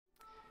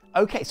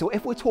Okay, so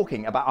if we're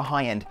talking about a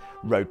high-end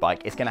road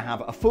bike, it's gonna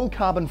have a full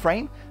carbon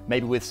frame,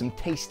 maybe with some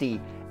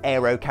tasty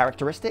Aero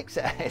characteristics.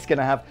 It's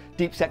gonna have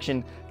deep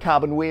section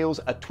carbon wheels,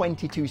 a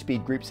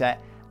 22-speed group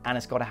set, and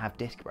it's gotta have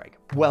disc brake.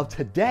 Well,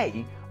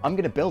 today, I'm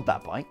gonna build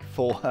that bike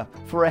for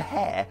a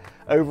hair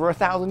over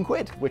 £1,000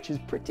 quid, which is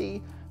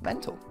pretty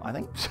mental, I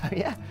think. So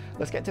yeah,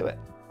 let's get to it.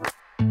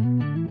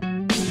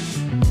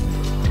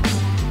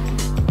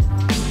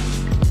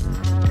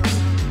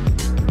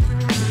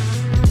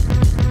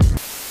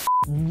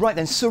 Right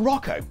then,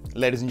 Siroko,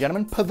 ladies and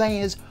gentlemen,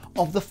 purveyors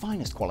of the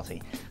finest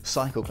quality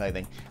cycle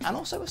clothing, and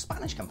also a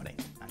Spanish company,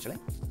 actually.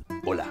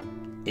 Hola,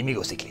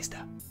 amigo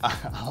ciclista.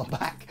 I'm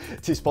back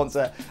to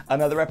sponsor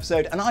another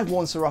episode, and I've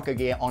worn Siroko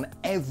gear on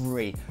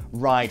every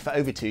ride for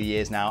over 2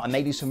 years now, and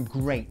they do some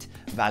great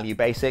value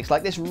basics,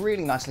 like this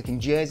really nice looking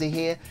jersey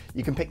here.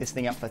 You can pick this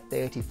thing up for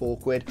 34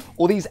 quid,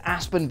 or these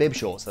Aspen bib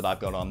shorts that I've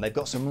got on. They've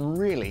got some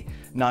really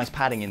nice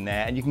padding in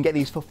there, and you can get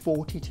these for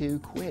 42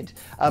 quid.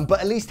 But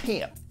at least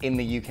here in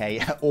the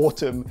UK,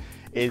 autumn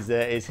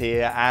is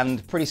here,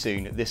 and pretty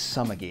soon this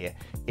summer gear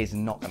is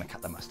not going to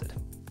cut the mustard.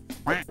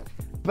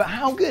 But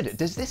how good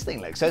does this thing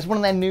look? So it's one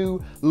of their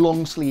new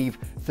long sleeve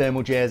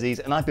thermal jerseys,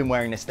 and I've been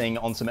wearing this thing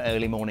on some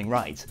early morning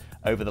rides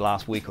over the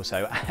last week or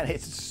so, and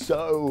it's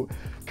so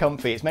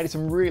comfy. It's made of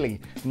some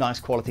really nice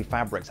quality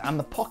fabrics, and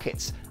the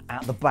pockets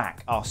at the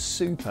back are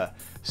super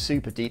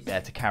deep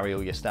there to carry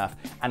all your stuff,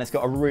 and it's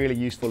got a really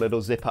useful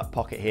little zip up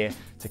pocket here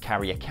to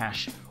carry your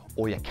cash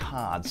or your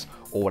cards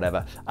or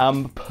whatever.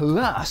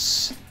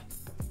 Plus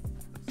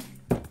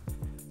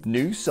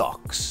new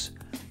socks,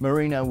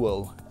 merino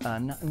wool,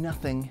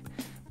 nothing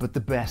but the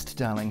best,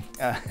 darling.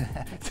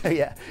 So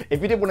yeah,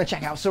 if you did want to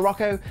check out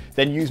Siroko,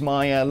 then use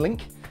my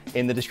link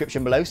in the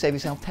description below. Save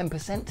yourself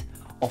 10%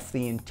 off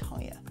the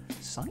entire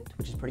site,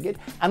 which is pretty good.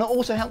 And it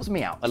also helps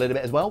me out a little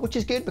bit as well, which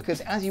is good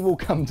because, as you will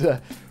come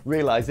to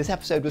realize, this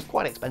episode was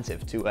quite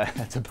expensive to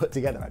put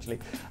together, actually.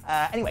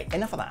 Anyway,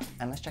 enough of that,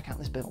 and let's check out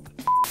this build.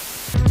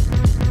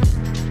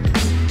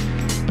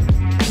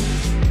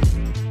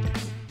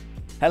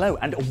 Hello,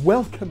 and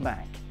welcome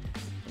back,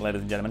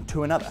 ladies and gentlemen,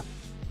 to another.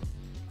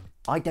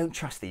 I don't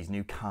trust these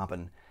new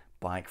carbon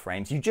bike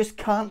frames. You just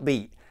can't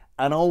beat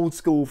an old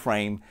school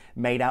frame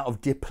made out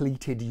of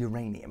depleted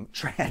uranium.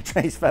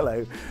 Trace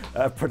Fellow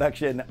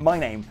production. My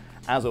name,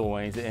 as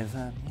always, is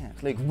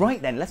it's Luke.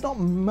 Right then, let's not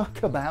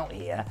muck about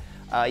here.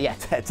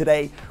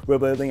 Today we're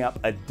building up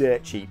a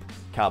dirt cheap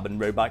carbon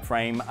road bike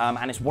frame,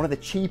 and it's one of the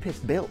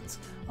cheapest builds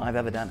I've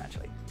ever done,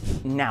 actually.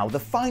 Now, the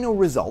final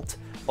result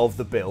of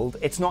the build,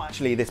 it's not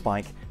actually this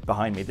bike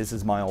behind me. This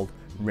is my old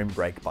rim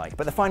brake bike,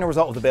 but the final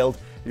result of the build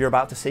you're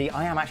about to see,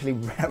 I am actually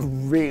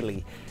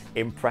really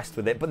impressed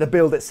with it. But the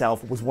build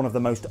itself was one of the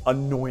most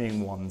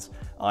annoying ones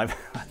I've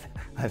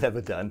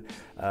ever done,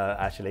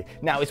 actually.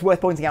 Now, it's worth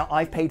pointing out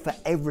I've paid for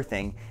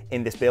everything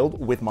in this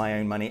build with my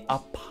own money,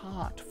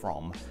 apart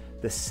from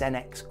the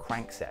Senex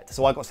crankset.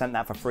 So I got sent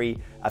that for free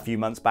a few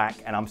months back,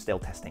 and I'm still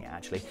testing it,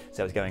 actually.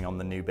 So it's going on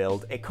the new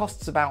build. It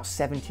costs about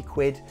 70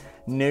 quid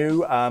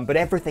new, but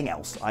everything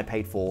else I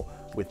paid for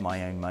with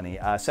my own money.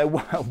 So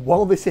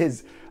while this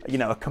is,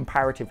 a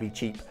comparatively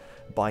cheap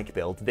bike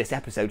build, this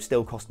episode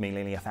still cost me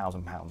nearly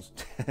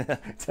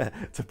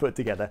 £1,000 to put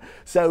together.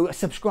 So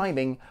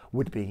subscribing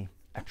would be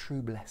a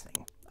true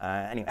blessing.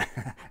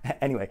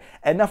 Anyway,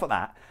 enough of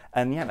that,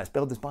 and yeah, let's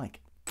build this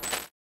bike.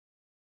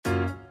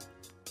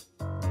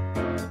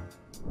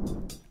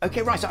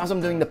 Okay, right, so as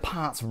I'm doing the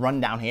parts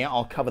rundown here,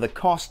 I'll cover the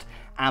cost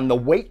and the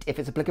weight, if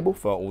it's applicable,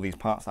 for all these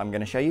parts I'm going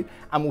to show you.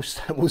 And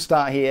we'll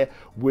start here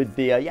with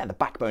the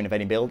backbone of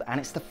any build, and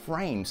it's the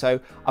frame.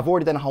 So I've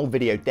already done a whole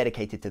video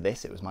dedicated to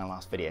this. It was my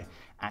last video,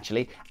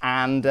 actually.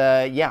 And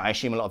I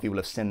assume a lot of you will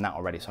have seen that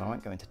already, so I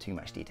won't go into too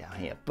much detail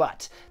here.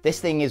 But this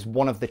thing is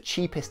one of the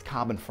cheapest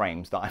carbon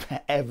frames that I've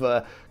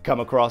ever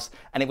come across,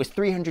 and it was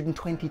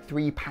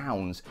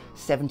 £323,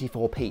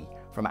 74p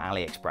from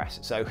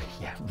AliExpress. So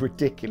yeah,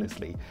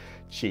 ridiculously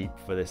cheap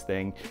for this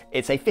thing.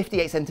 It's a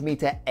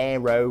 58cm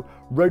Aero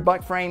road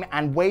bike frame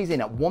and weighs in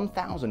at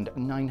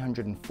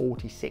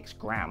 1,946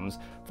 grams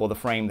for the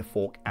frame, the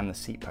fork, and the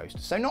seat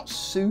post. So not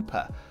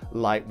super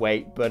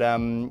lightweight, but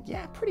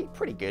yeah,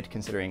 pretty good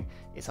considering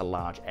it's a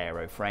large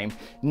Aero frame.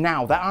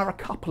 Now, there are a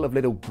couple of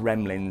little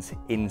gremlins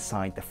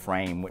inside the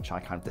frame, which I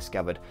kind of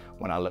discovered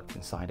when I looked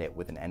inside it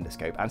with an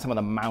endoscope, and some of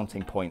the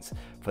mounting points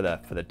for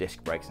the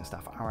disc brakes and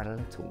stuff are a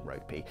little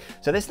ropey.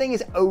 So this thing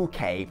is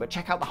okay, but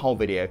check out the whole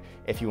video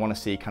if you want to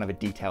see kind of a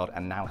detailed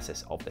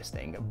analysis of this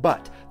thing.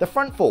 But the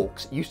front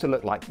forks used to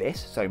look like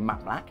this, so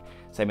matte black,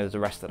 same as the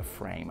rest of the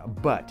frame.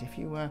 But if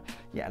you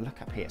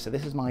look up here, so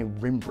this is my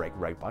rim brake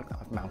road bike that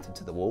I've mounted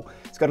to the wall.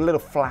 It's got a little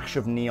flash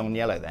of neon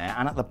yellow there,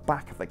 and at the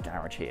back of the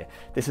garage here,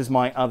 this is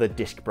my other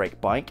disc brake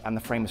bike, and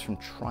the frame is from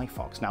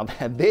Trifox. Now,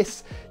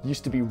 this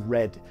used to be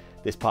red,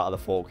 this part of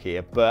the fork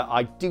here, but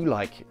I do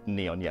like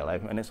neon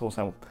yellow, and it's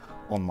also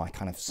on my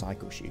kind of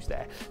cycle shoes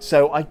there.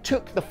 So I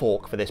took the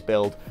fork for this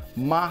build,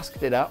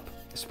 masked it up,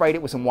 sprayed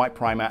it with some white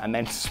primer, and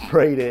then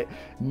sprayed it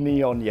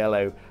neon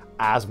yellow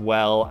as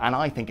well, and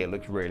I think it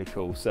looks really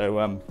cool.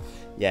 So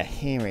yeah,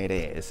 here it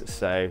is.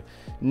 So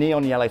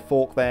neon yellow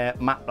fork there,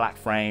 matte black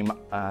frame.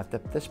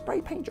 The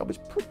spray paint job is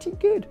pretty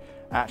good.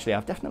 Actually,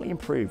 I've definitely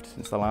improved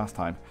since the last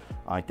time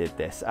I did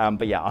this.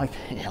 But yeah, I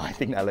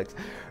think that looks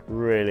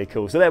really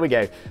cool. So there we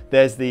go.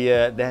 There's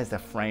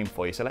the frame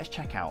for you. So let's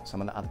check out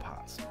some of the other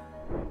parts.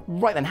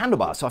 Right then,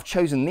 handlebars. So I've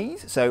chosen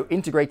these. So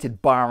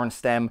integrated bar and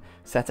stem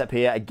setup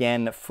here,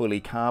 again, fully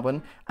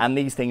carbon. And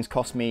these things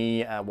cost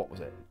me, what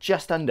was it?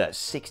 Just under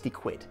 60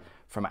 quid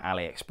from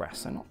AliExpress.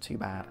 So not too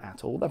bad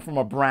at all. They're from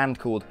a brand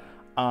called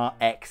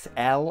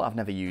RXL. I've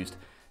never used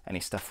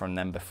any stuff from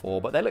them before,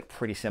 but they look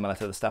pretty similar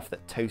to the stuff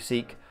that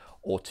Toseek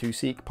or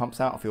Twoseek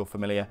pumps out, if you're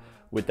familiar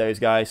with those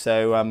guys.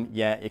 So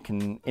yeah, you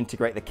can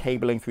integrate the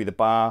cabling through the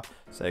bar.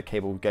 So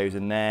cable goes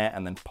in there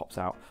and then pops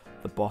out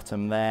the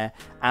bottom there.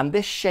 And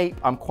this shape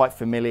I'm quite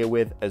familiar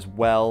with as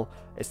well.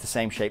 It's the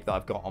same shape that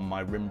I've got on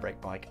my rim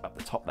brake bike up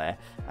the top there,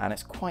 and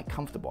it's quite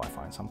comfortable, I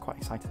find, so I'm quite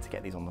excited to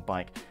get these on the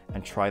bike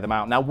and try them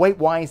out. Now,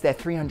 weight-wise, they're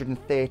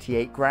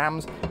 338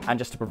 grams, and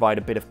just to provide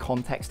a bit of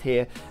context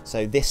here,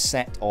 so this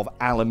set of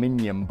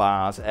aluminium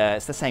bars,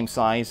 it's the same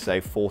size, so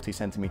 40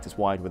 centimeters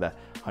wide with a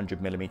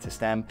 100mm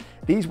stem.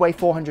 These weigh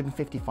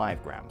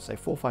 455 grams, so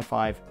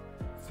 455,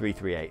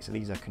 338, so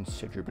these are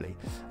considerably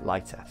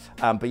lighter.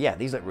 But yeah,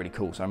 these look really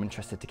cool, so I'm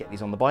interested to get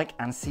these on the bike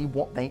and see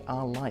what they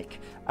are like.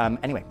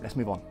 Anyway, let's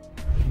move on.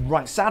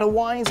 Right,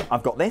 saddle-wise,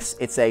 I've got this.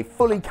 It's a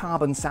fully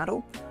carbon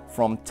saddle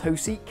from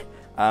Toseek.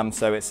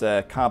 So it's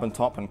a carbon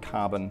top and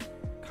carbon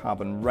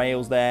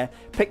rails there.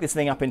 Picked this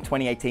thing up in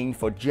 2018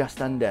 for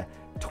just under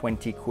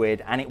 20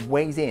 quid, and it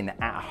weighs in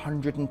at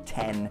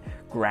 110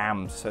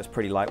 grams, so it's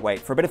pretty lightweight.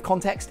 For a bit of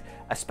context,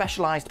 a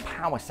specialized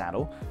power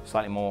saddle,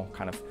 slightly more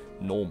kind of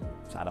normal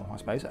saddle, I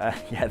suppose,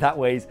 yeah, that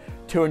weighs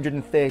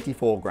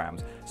 234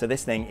 grams. So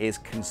this thing is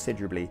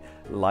considerably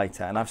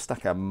lighter, and I've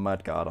stuck a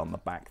mudguard on the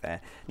back there.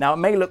 Now, it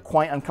may look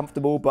quite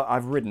uncomfortable, but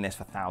I've ridden this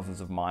for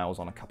thousands of miles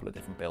on a couple of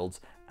different builds,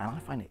 and I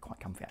find it quite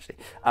comfy, actually.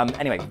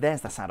 Anyway,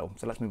 there's the saddle,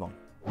 so let's move on.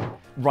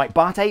 Right,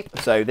 bar tape.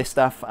 So this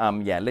stuff,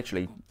 yeah,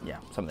 literally, yeah,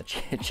 some of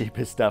the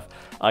cheapest stuff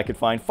I could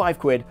find. 5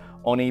 quid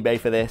on eBay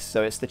for this.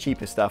 So it's the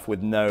cheapest stuff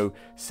with no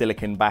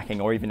silicone backing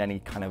or even any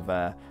kind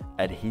of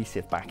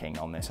adhesive backing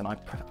on this. And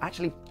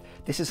actually,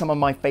 this is some of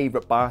my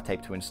favorite bar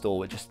tape to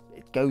install. It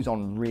goes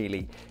on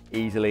really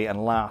easily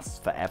and lasts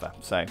forever.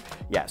 So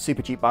yeah,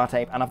 super cheap bar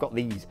tape. And I've got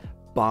these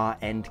bar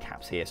end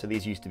caps here. So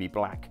these used to be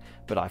black,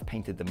 but I've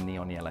painted them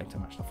neon yellow to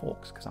match the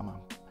forks because I'm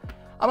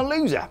a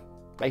loser,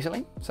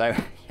 basically. So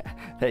yeah,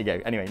 there you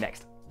go. Anyway,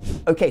 next.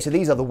 Okay, so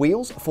these are the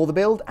wheels for the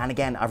build, and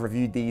again, I've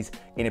reviewed these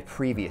in a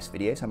previous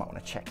video, so I might want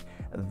to check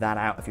that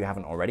out if you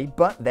haven't already,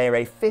 but they're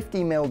a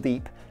 50mm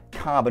deep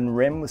carbon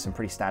rim with some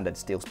pretty standard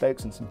steel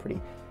spokes and some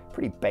pretty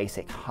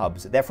basic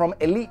hubs. They're from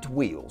Elite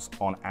Wheels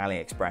on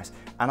AliExpress,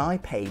 and I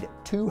paid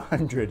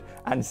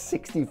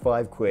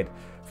 265 quid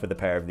for the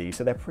pair of these,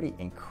 so they're pretty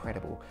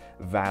incredible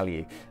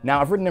value.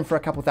 Now, I've ridden them for a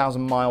couple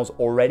thousand miles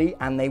already,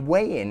 and they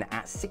weigh in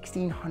at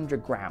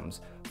 1,600 grams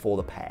for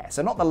the pair.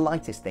 So not the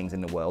lightest things in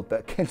the world,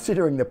 but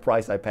considering the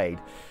price I paid,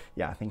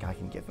 yeah, I think I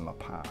can give them a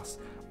pass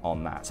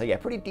on that. So yeah,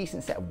 pretty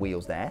decent set of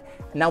wheels there.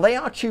 Now, they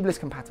are tubeless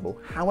compatible.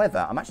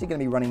 However, I'm actually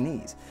going to be running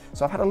these.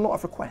 So I've had a lot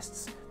of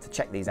requests to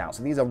check these out.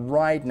 So these are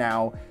Ride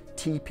Now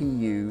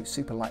TPU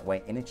super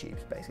lightweight inner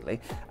tubes, basically.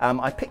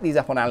 I picked these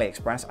up on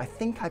AliExpress. I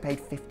think I paid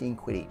 15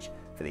 quid each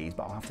for these,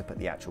 but I'll have to put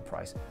the actual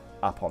price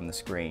up on the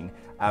screen.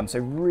 So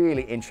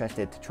really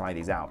interested to try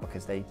these out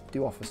because they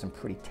do offer some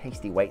pretty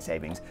tasty weight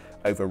savings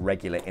over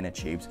regular inner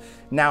tubes.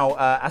 Now,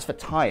 as for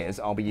tires,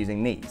 I'll be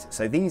using these.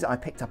 So these I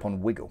picked up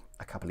on Wiggle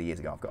a couple of years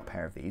ago. I've got a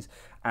pair of these,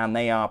 and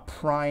they are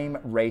Prime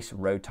Race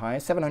Road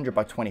tires, 700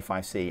 by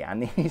 25C,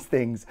 and these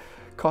things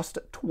cost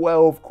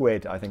 12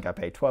 quid. I think I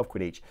paid 12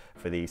 quid each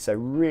for these, so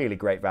really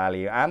great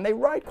value, and they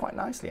ride quite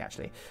nicely,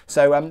 actually.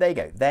 So there you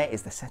go. There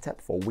is the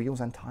setup for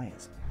wheels and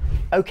tires.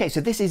 Okay,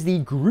 so this is the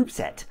group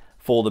set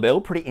for the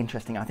build. Pretty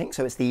interesting, I think.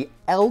 So it's the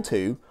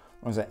L-TWOO,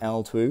 or is it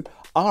L-TWOO,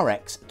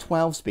 RX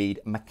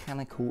 12-speed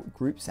mechanical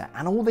group set.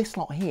 And all this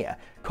lot here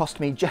cost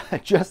me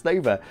just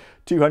over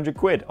 200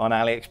 quid on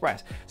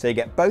AliExpress. So you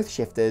get both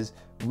shifters,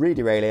 rear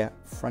derailleur,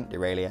 front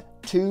derailleur,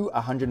 2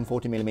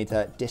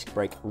 140mm disc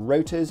brake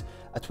rotors,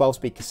 a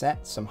 12-speed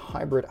cassette, some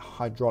hybrid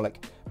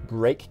hydraulic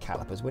brake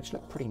calipers, which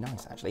look pretty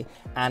nice actually,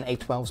 and a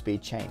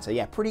 12-speed chain. So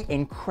yeah, pretty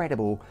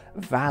incredible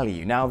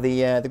value. Now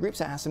the group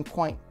set has some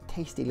quite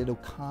tasty little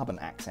carbon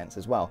accents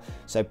as well.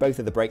 So both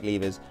of the brake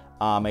levers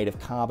are made of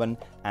carbon,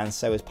 and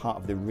so is part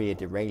of the rear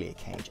derailleur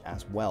cage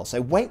as well.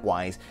 So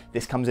weight-wise,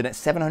 this comes in at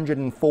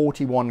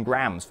 741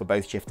 grams for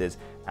both shifters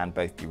and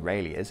both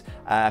derailleurs.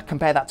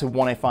 Compare that to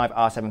 105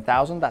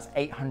 R7000, that's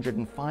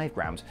 805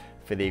 grams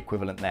for the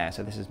equivalent there,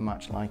 so this is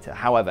much lighter.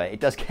 However, it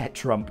does get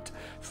trumped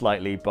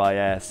slightly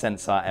by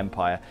Sensar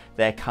Empire.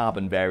 Their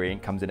carbon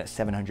variant comes in at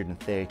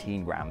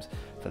 713 grams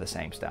for the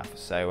same stuff.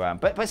 So,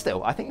 but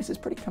still, I think this is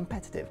pretty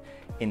competitive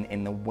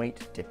in the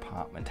weight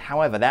department.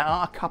 However, there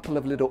are a couple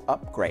of little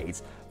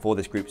upgrades for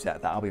this group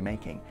set that I'll be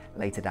making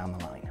later down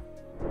the line.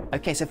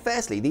 Okay, so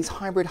firstly, these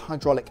hybrid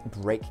hydraulic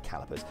brake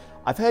calipers.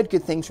 I've heard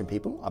good things from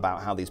people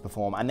about how these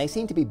perform, and they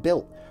seem to be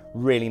built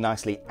really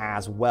nicely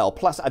as well.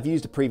 Plus, I've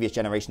used a previous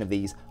generation of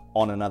these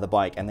on another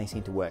bike, and they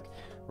seem to work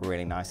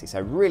really nicely.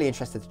 So really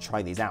interested to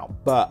try these out,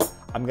 but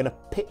I'm gonna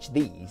pitch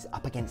these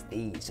up against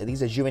these. So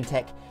these are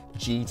JuinTech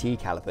GT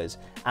calipers,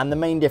 and the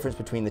main difference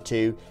between the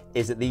two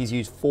is that these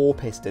use 4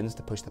 pistons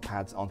to push the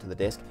pads onto the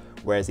disc,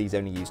 whereas these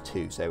only use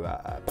 2, so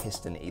a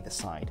piston either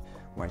side.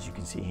 Whereas you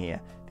can see here,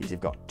 these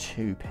have got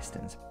 2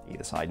 pistons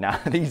either side. Now,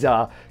 these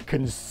are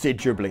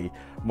considerably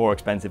more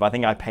expensive. I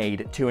think I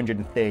paid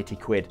 230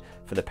 quid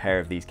for the pair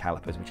of these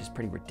calipers, which is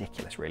pretty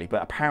ridiculous really,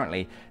 but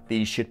apparently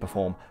these should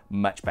perform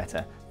much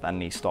better than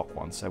these stock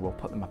ones. So we'll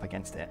put them up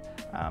against it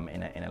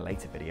in a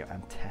later video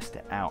and test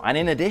it out. And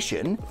in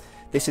addition,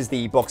 this is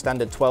the box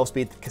standard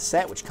 12-speed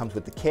cassette, which comes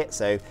with the kit.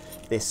 So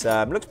this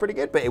looks pretty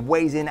good, but it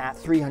weighs in at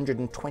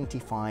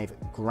 325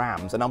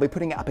 grams. And I'll be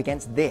putting it up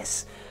against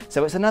this.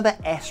 So it's another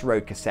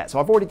S-Road cassette. So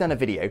I've already done a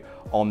video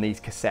on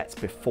these cassettes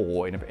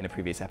before in a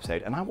previous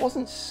episode, and I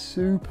wasn't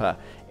super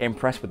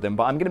impressed with them,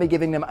 but I'm gonna be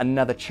giving them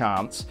another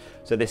chance.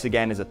 So this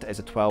again is a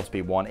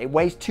 12-speed one. It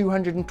weighs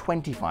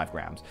 225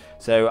 grams,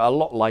 so a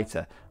lot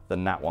lighter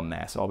than that one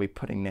there. So I'll be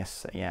putting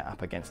this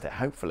up against it.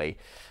 Hopefully,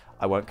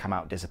 I won't come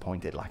out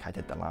disappointed like I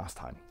did the last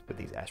time with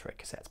these S-Road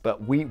cassettes,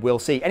 but we will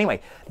see.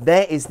 Anyway,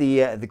 there is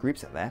the group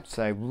set there,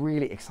 so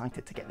really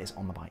excited to get this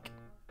on the bike.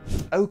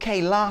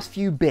 Okay, last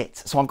few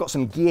bits. So I've got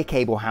some gear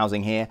cable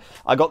housing here.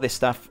 I got this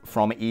stuff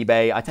from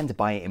eBay. I tend to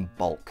buy it in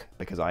bulk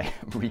because I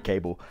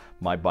recable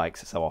my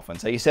bikes so often.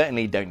 So you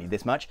certainly don't need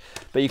this much,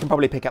 but you can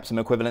probably pick up some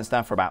equivalent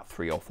stuff for about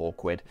 3 or 4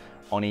 quid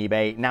on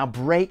eBay. Now,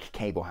 brake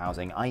cable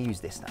housing, I use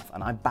this stuff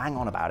and I bang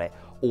on about it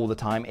all the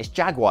time. It's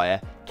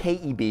Jaguar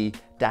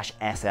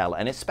KEB-SL,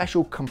 and it's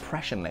special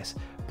compressionless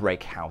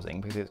brake housing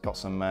because it's got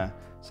some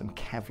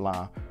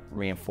Kevlar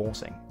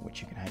reinforcing,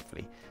 which you can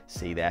hopefully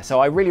see there. So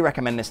I really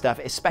recommend this stuff,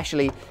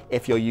 especially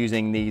if you're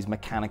using these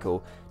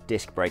mechanical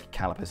disc brake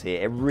calipers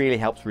here. It really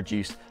helps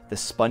reduce the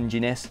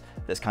sponginess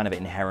that's kind of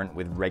inherent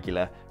with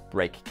regular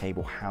brake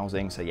cable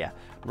housing. So yeah,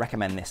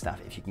 recommend this stuff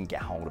if you can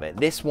get hold of it.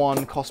 This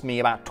one cost me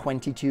about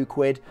 22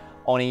 quid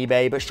on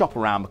eBay, but shop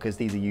around because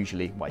these are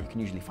usually, well, you can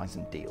usually find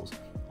some deals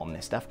on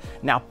this stuff.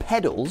 Now,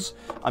 pedals,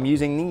 I'm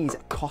using these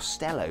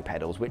Costello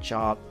pedals, which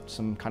are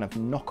some kind of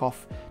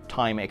knockoff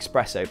Time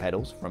Espresso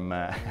pedals from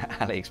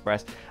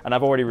AliExpress, and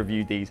I've already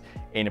reviewed these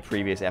in a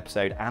previous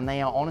episode, and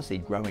they are honestly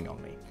growing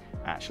on me,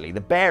 actually.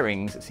 The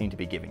bearings seem to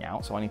be giving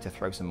out, so I need to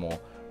throw some more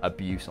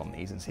abuse on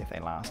these and see if they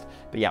last.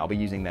 But yeah, I'll be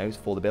using those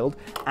for the build.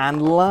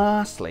 And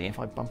lastly, if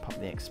I bump up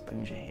the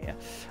exposure here,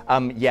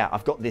 yeah,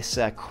 I've got this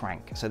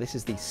crank. So this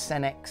is the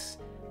Cenex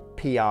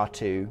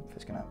PR-2, if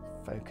it's gonna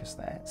focus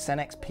there,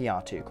 Cenex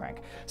PR-2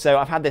 crank. So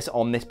I've had this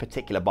on this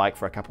particular bike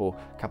for a couple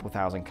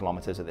thousand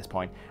kilometers at this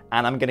point,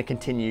 and I'm gonna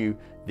continue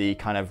the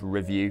kind of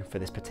review for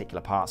this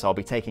particular part. So I'll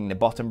be taking the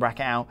bottom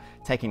bracket out,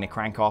 taking the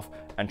crank off,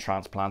 and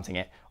transplanting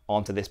it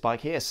onto this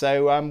bike here.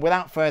 So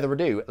without further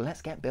ado,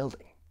 let's get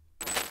building.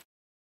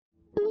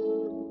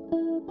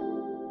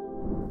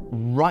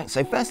 Right,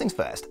 so first things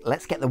first,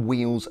 let's get the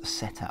wheels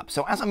set up.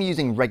 So as I'm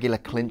using regular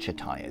clincher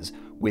tires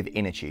with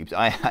inner tubes,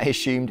 I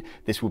assumed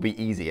this would be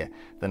easier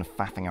than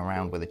faffing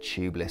around with a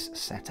tubeless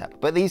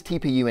setup. But these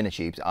TPU inner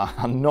tubes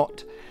are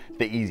not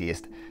the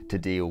easiest to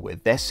deal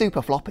with. They're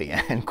super floppy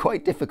and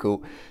quite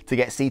difficult to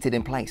get seated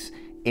in place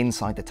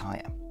inside the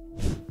tire.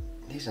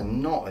 These are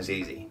not as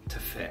easy to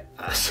fit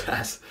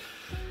as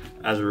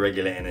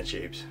regular inner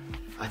tubes.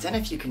 I don't know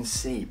if you can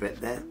see,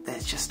 but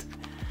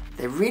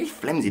they're really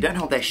flimsy, don't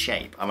hold their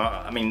shape.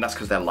 I mean, that's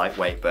because they're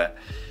lightweight, but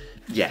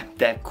yeah,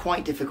 they're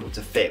quite difficult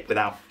to fit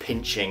without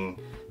pinching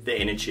the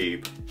inner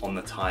tube on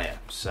the tire.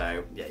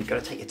 So yeah, you've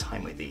got to take your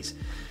time with these,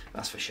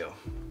 that's for sure.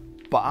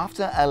 But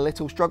after a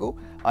little struggle,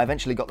 I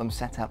eventually got them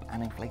set up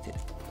and inflated.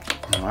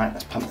 All right,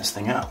 let's pump this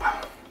thing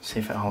up, see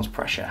if it holds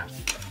pressure.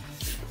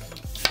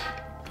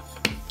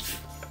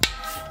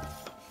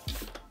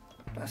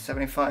 About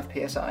 75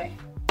 PSI.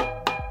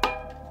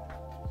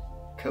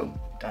 Cool,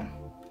 done.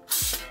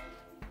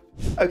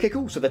 Okay,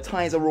 cool, so the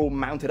tires are all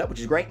mounted up, which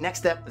is great. Next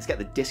step, let's get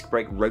the disc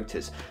brake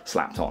rotors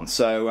slapped on.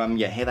 So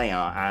yeah, here they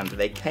are, and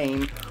they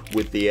came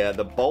with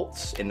the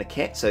bolts in the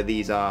kit. So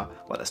these are,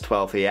 well, there's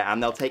 12 here,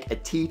 and they'll take a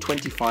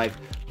T25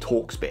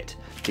 Torx bit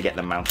to get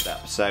them mounted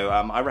up. So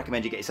I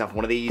recommend you get yourself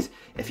one of these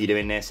if you're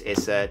doing this.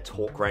 It's a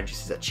torque wrench,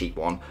 this is a cheap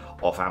one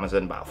off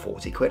Amazon, about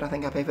 40 quid I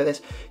think I pay for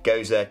this.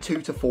 Goes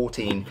 2 to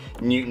 14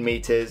 Newton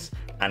meters,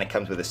 and it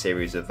comes with a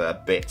series of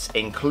bits,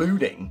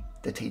 including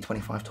the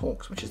T25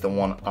 Torx, which is the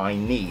one I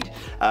need.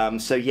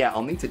 So yeah,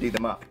 I'll need to do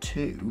them up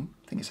to,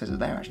 I think it says it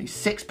there actually,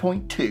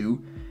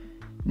 6.2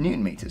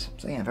 Newton meters.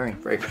 So yeah,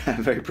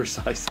 very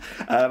precise.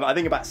 I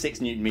think about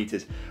 6 Newton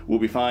meters will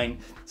be fine.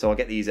 So I'll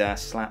get these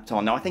slapped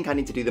on. Now I think I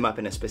need to do them up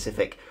in a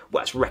specific,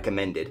 well, it's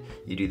recommended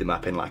you do them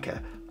up in like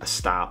a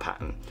star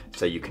pattern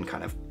so you can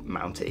kind of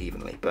mount it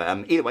evenly.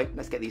 But either way,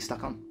 let's get these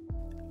stuck on.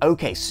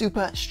 Okay,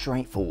 super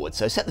straightforward.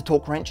 So set the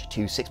torque wrench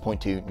to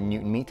 6.2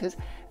 Newton meters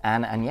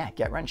and yeah,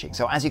 get wrenching.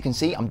 So as you can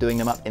see, I'm doing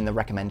them up in the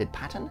recommended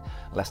pattern,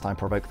 lest I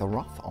provoke the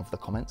wrath of the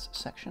comments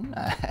section.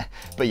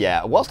 But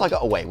yeah, whilst I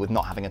got away with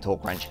not having a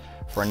torque wrench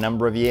for a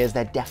number of years,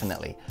 they're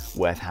definitely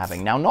worth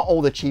having. Now, not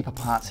all the cheaper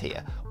parts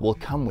here will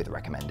come with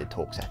recommended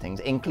torque settings,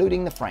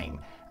 including the frame,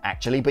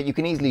 actually, but you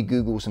can easily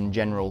Google some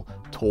general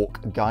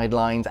torque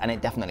guidelines, and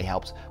it definitely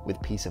helps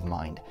with peace of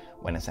mind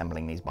when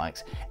assembling these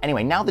bikes.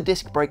 Anyway, now the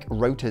disc brake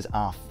rotors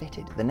are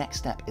fitted, the next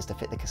step is to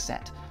fit the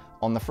cassette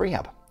on the free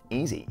hub.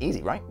 Easy,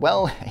 easy, right?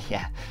 Well,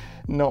 yeah,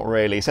 not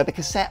really. So the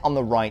cassette on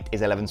the right is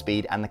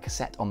 11-speed and the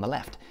cassette on the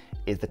left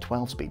is the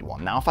 12-speed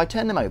one. Now, if I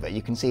turn them over,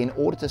 you can see in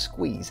order to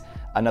squeeze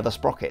another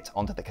sprocket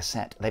onto the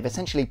cassette, they've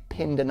essentially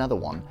pinned another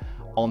one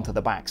onto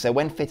the back. So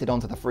when fitted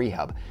onto the free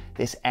hub,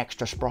 this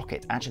extra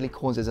sprocket actually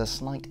causes a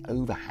slight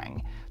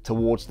overhang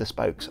towards the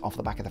spokes off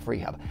the back of the free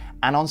hub.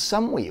 And on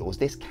some wheels,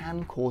 this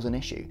can cause an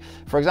issue.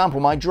 For example,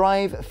 my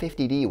Drive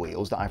 50D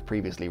wheels that I've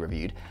previously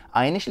reviewed,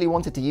 I initially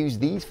wanted to use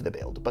these for the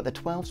build, but the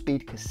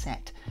 12-speed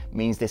cassette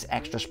means this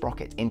extra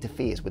sprocket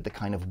interferes with the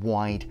kind of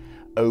wide,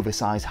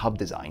 oversized hub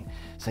design.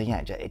 So yeah,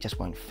 it just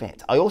won't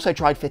fit. I also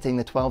tried fitting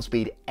the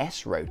 12-speed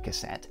S-Road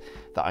cassette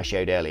that I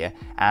showed earlier,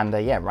 and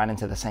yeah, ran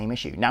into the same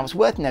issue. Now, it's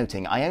worth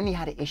noting, I only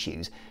had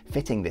issues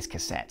fitting this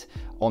cassette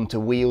onto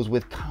wheels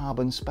with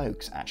carbon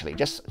spokes, actually.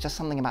 Just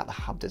something about the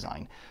hub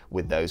design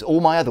with those. All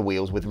my other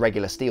wheels with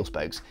regular steel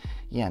spokes,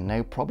 yeah,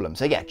 no problem.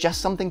 So yeah,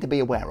 just something to be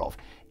aware of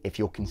if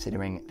you're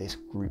considering this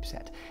group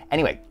set.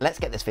 Anyway, let's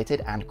get this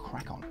fitted and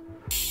crack on.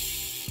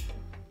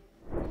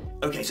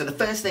 Okay, so the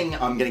first thing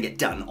I'm going to get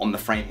done on the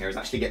frame here is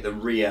actually get the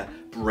rear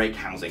brake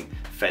housing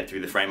fed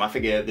through the frame. I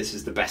figure this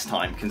is the best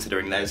time,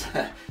 considering there's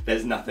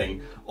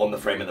nothing on the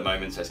frame at the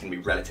moment, so it's going to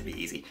be relatively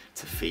easy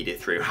to feed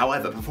it through.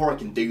 However, before I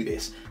can do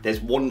this,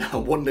 there's one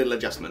little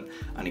adjustment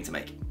I need to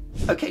make.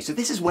 Okay, so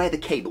this is where the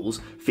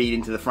cables feed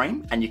into the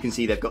frame, and you can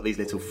see they've got these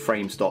little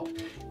frame stop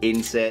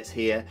inserts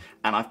here,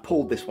 and I've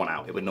pulled this one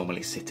out. It would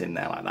normally sit in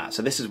there like that.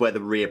 So this is where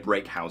the rear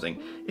brake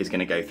housing is going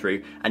to go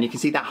through, and you can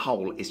see that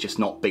hole is just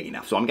not big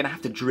enough. So I'm going to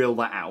have to drill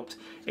that out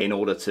in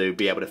order to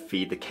be able to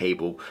feed the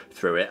cable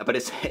through it. But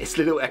it's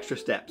little extra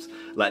steps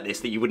like this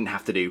that you wouldn't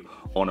have to do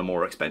on a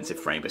more expensive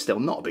frame, but still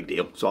not a big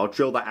deal. So I'll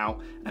drill that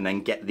out and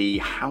then get the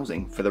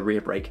housing for the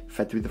rear brake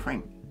fed through the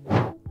frame.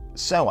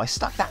 So I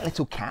stuck that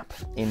little cap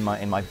in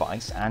my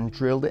vise and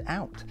drilled it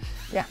out.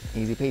 Yeah,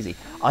 easy peasy.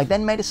 I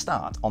then made a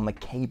start on the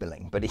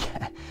cabling, but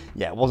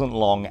yeah, it wasn't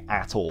long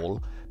at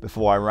all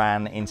before I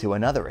ran into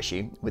another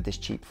issue with this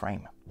cheap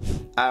frame.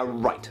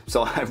 Right,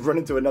 so I've run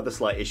into another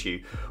slight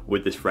issue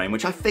with this frame,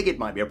 which I figured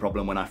might be a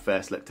problem when I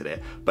first looked at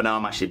it, but now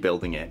I'm actually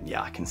building it.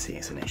 Yeah, I can see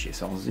it's an issue,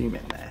 so I'll zoom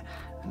in there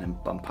and then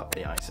bump up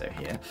the ISO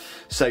here.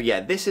 So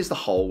yeah, this is the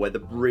hole where the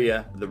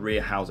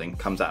rear housing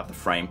comes out of the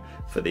frame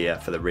for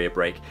the rear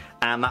brake,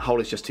 and that hole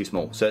is just too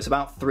small. So it's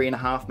about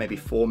 3.5, maybe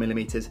 4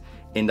 millimeters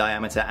in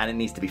diameter, and it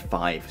needs to be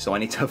 5. So I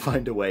need to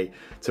find a way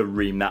to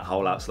ream that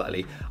hole out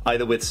slightly,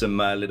 either with some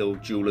little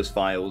jeweler's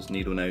files,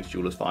 needle nose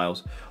jeweler's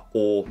files,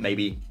 or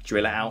maybe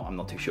drill it out. I'm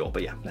not too sure,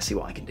 but yeah, let's see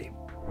what I can do.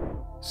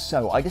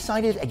 So I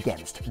decided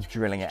against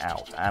drilling it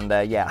out,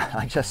 and yeah,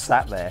 I just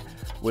sat there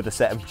with a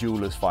set of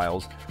jeweler's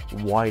files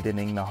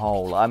widening the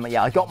hole.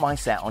 Yeah, I got my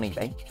set on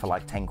eBay for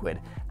like 10 quid,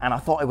 and I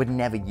thought I would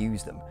never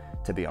use them,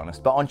 to be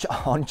honest. But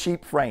on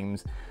cheap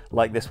frames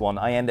like this one,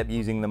 I end up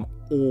using them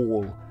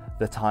all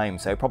the time,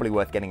 so probably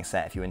worth getting a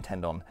set if you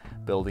intend on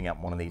building up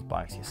one of these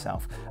bikes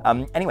yourself.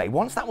 Anyway,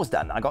 once that was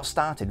done, I got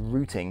started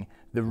routing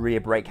the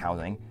rear brake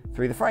housing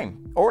through the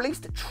frame, or at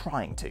least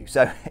trying to.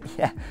 So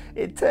yeah,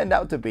 it turned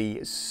out to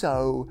be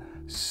so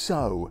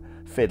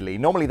fiddly.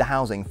 Normally the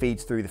housing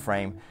feeds through the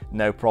frame,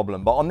 no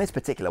problem, but on this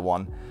particular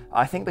one,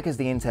 I think because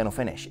the internal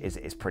finish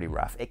is pretty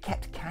rough, it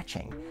kept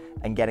catching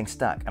and getting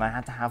stuck, and I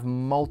had to have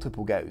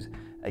multiple goes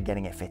at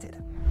getting it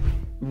fitted.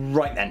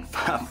 Right then,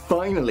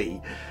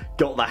 finally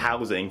got the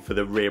housing for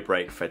the rear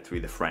brake fed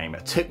through the frame.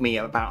 It took me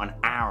about an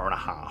hour and a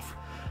half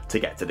to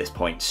get to this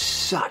point.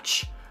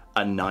 Such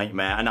a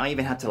nightmare, and I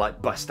even had to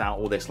like bust out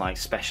all this like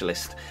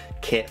specialist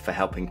kit for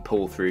helping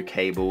pull through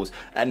cables,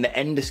 and the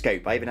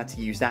endoscope, I even had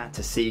to use that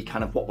to see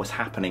kind of what was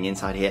happening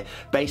inside here.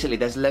 Basically,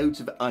 there's loads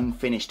of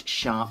unfinished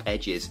sharp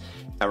edges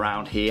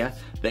around here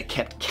that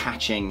kept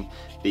catching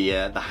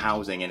the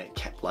housing, and it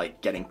kept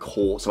like getting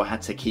caught, so I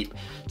had to keep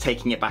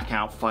taking it back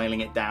out, filing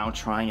it down,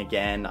 trying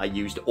again. I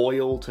used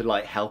oil to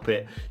like help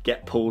it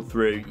get pulled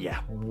through.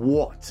 Yeah,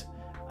 what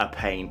a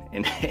pain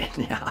in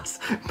the ass,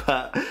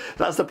 but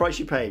that's the price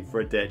you pay for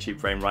a dirt cheap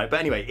frame, right?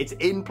 But anyway, it's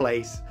in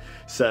place.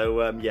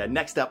 So yeah,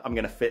 next up I'm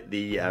gonna fit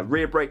the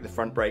rear brake, the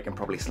front brake, and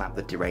probably slap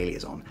the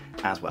derailleurs on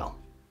as well.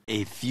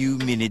 A few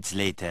minutes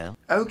later.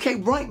 Okay,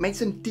 right, made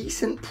some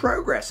decent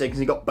progress. So you can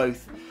see got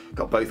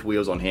both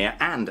wheels on here,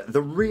 and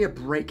the rear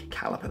brake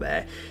caliper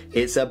there,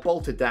 it's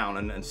bolted down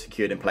and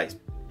secured in place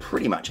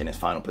pretty much in its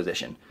final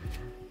position.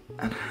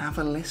 And have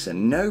a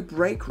listen, no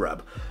brake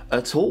rub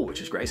at all,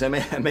 which is great. So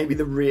maybe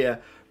the rear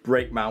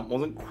brake mount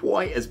wasn't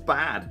quite as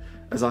bad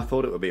as I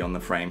thought it would be on the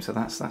frame, so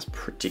that's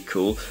pretty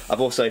cool. I've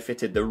also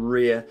fitted the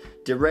rear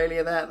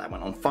derailleur there, that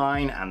went on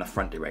fine, and the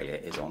front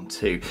derailleur is on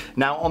too.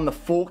 Now on the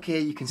fork here,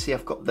 you can see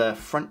I've got the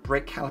front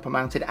brake caliper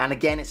mounted, and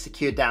again it's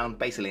secured down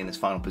basically in this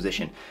final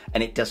position,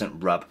 and it doesn't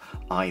rub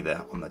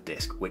either on the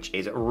disc, which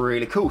is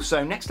really cool.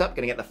 So next up,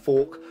 gonna get the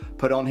fork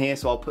put on here,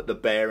 so I'll put the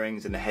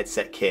bearings and the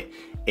headset kit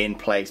in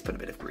place, put a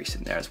bit of grease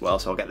in there as well,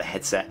 so I'll get the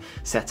headset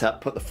set up,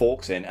 put the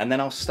forks in, and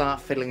then I'll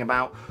start fiddling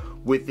about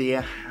with the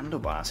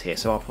handlebars here.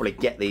 So I'll probably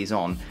get these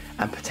on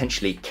and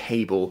potentially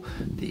cable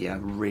the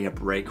rear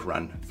brake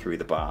run through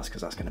the bars,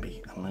 because that's going to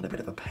be a little bit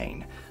of a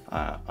pain,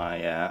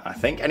 I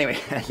think. Anyway,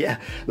 yeah,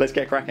 let's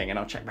get cracking and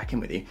I'll check back in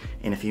with you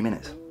in a few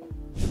minutes.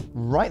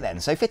 Right then,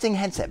 so fitting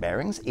headset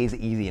bearings is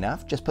easy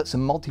enough. Just put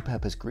some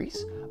multi-purpose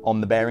grease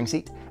on the bearing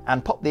seat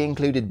and pop the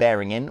included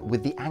bearing in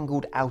with the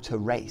angled outer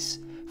race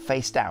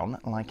face down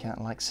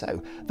like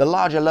so. The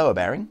larger lower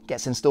bearing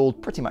gets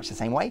installed pretty much the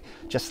same way.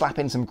 Just slap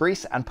in some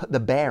grease and put the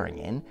bearing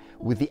in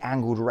with the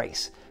angled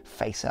race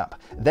face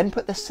up. Then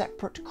put the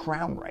separate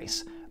crown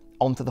race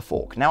onto the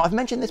fork. Now I've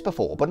mentioned this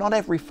before, but not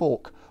every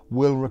fork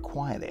will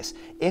require this.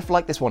 If,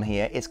 like this one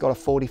here, it's got a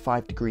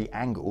 45-degree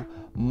angle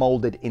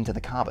molded into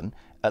the carbon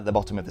at the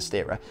bottom of the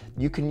steerer,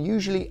 you can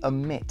usually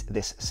omit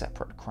this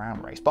separate crown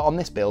race, but on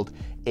this build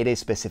it is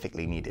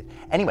specifically needed.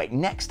 Anyway,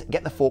 next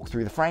get the fork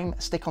through the frame,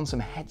 stick on some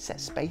headset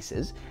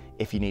spacers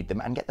if you need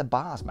them, and get the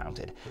bars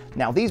mounted.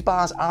 Now these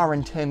bars are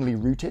internally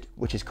routed,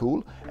 which is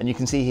cool, and you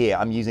can see here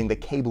I'm using the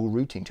cable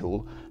routing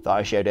tool that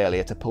I showed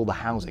earlier to pull the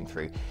housing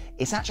through.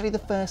 It's actually the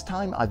first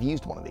time I've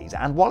used one of these,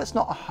 and while it's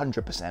not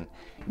 100%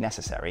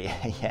 necessary,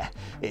 yeah,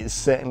 it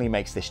certainly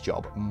makes this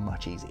job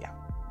much easier.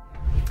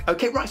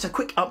 Okay, right, so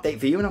quick update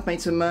for you, and I've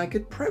made some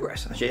good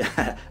progress, actually,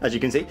 as you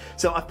can see.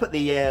 So I've put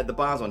the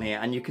bars on here,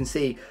 and you can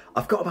see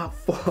I've got about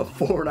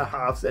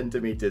 4.5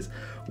 centimeters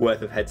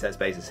worth of headset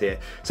spacers here.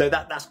 So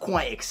that's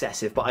quite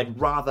excessive, but I'd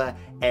rather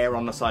err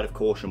on the side of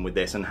caution with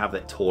this and have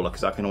it taller,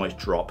 because I can always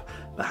drop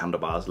the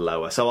handlebars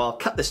lower. So I'll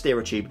cut the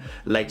steerer tube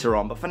later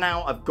on, but for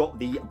now I've got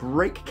the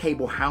brake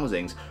cable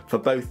housings for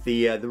both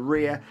the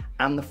rear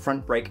and the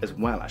front brake as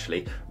well,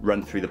 actually,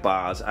 run through the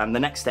bars. And the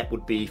next step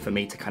would be for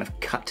me to kind of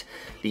cut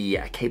the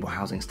cable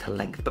housings to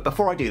length. But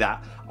before I do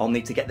that, I'll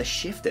need to get the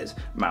shifters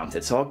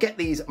mounted. So I'll get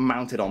these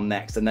mounted on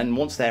next, and then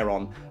once they're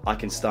on, I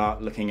can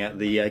start looking at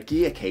the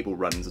gear cable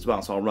runs as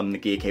well. So I'll run the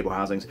gear cable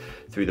housings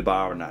through the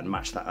bar and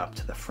match that up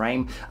to the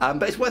frame.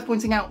 But it's worth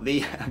pointing out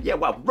the,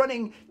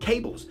 running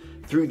cables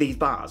through these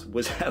bars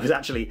was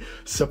actually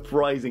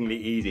surprisingly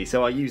easy.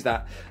 So I used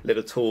that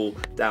little tool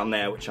down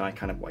there, which I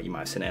kind of, you might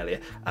have seen earlier,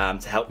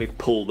 to help me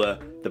pull the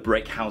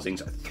brake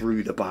housings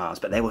through the bars.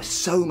 But they were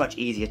so much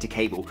easier to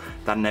cable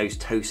than those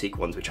toe seek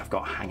ones, which I've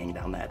got hanging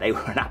down there. They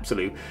were an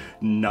absolute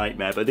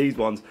nightmare, but these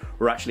ones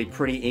were actually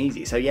pretty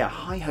easy. So yeah,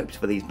 high hopes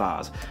for these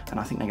bars, and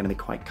I think they're gonna be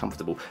quite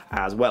comfortable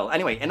as well.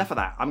 Anyway, enough of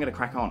that. I'm gonna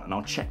crack on and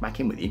I'll check back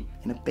in with you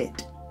in a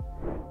bit.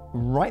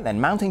 Right then,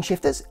 mounting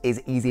shifters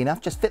is easy enough.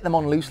 Just fit them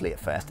on loosely at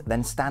first,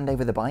 then stand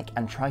over the bike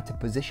and try to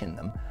position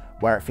them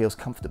where it feels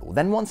comfortable.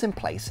 Then once in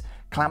place,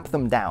 clamp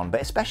them down,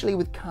 but especially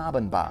with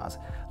carbon bars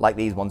like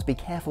these ones, be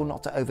careful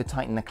not to over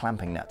tighten the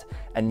clamping nut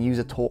and use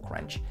a torque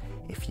wrench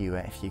if you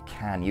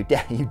can. You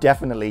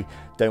definitely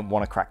don't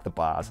want to crack the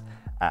bars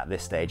at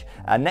this stage.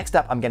 Next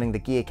up, I'm getting the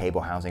gear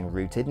cable housing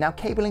routed. Now,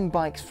 cabling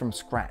bikes from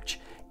scratch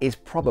is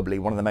probably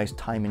one of the most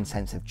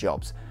time-intensive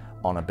jobs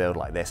on a build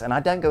like this, and I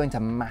don't go into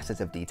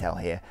masses of detail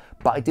here,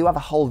 but I do have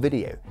a whole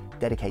video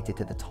dedicated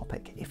to the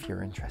topic if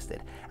you're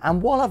interested.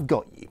 And while I've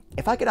got you,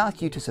 if I could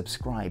ask you to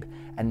subscribe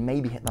and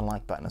maybe hit the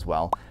like button as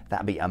well,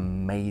 that'd be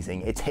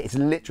amazing. It's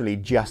literally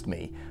just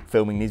me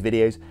filming these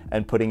videos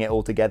and putting it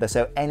all together,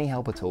 so any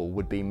help at all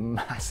would be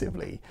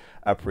massively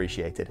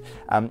appreciated.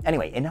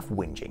 Anyway, enough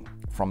whinging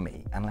from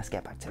me, and let's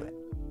get back to it.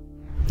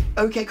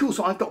 Okay, cool,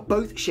 so I've got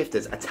both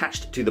shifters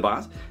attached to the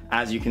bars,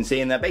 as you can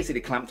see, and they're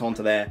basically clamped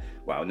onto their,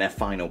 in their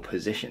final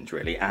positions,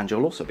 really. And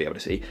you'll also be able to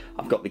see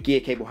I've got the gear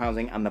cable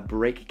housing and the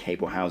brake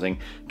cable housing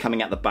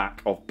coming at the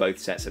back of both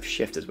sets of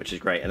shifters, which is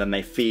great. And then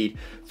they feed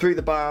through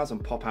the bars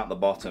and pop out the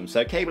bottom.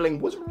 So cabling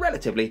was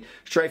relatively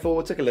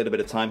straightforward. Took a little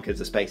bit of time because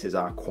the spaces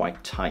are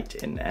quite tight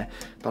in there,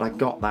 but I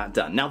got that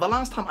done. Now, the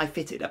last time I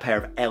fitted a pair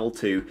of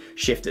L-TWOO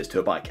shifters to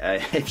a bike,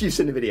 if you've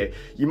seen the video,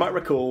 you might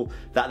recall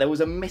that there was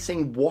a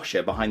missing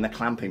washer behind the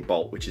clamping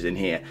bolt, which is in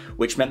here,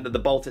 which meant that the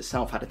bolt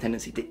itself had a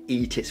tendency to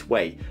eat its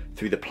way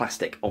through the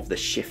plastic of the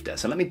shifter.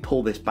 So let me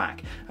pull this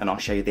back and I'll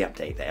show you the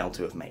update that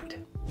L-TWOO have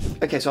made.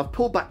 Okay, so I've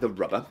pulled back the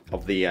rubber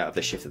of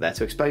the shifter there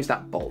to expose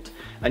that bolt,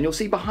 and you'll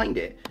see behind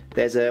it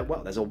there's a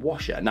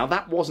washer. Now,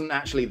 that wasn't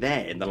actually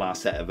there in the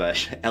last set of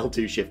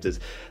L-TWOO shifters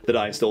that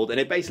I installed, and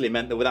it basically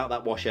meant that without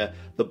that washer,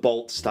 the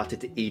bolt started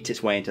to eat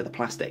its way into the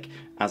plastic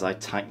as I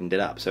tightened it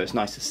up. So it's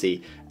nice to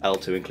see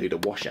L-TWOO include a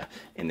washer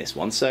in this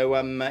one. So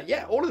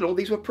yeah, all in all,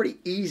 these were pretty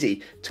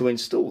easy to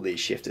install, these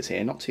shifters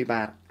here, not too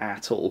bad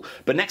at all.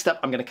 But next up,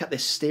 I'm going to cut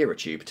this steerer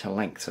tube to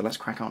length, so let's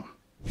crack on.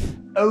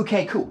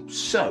 Okay, cool.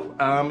 So,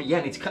 yeah,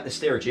 I need to cut the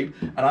steerer tube,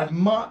 and I've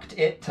marked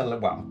it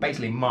to,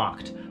 basically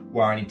marked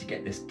where I need to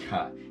get this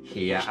cut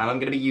here, and I'm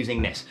gonna be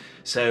using this.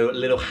 So a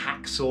little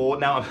hacksaw.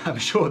 Now I'm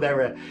sure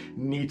there are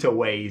neater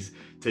ways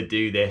to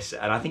do this,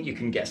 and I think you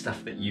can get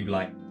stuff that you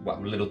like, well,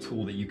 a little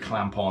tool that you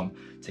clamp on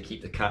to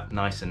keep the cut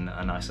nice and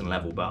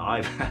level, but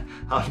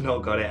I've not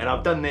got it, and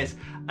I've done this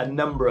a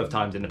number of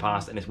times in the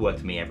past and it's worked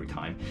for me every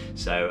time.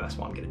 So that's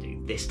what I'm gonna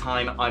do this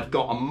time. I've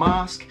got a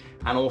mask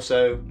and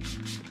also,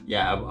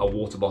 yeah, a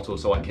water bottle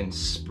so I can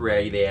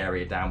spray the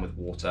area down with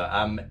water.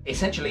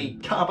 Essentially,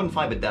 carbon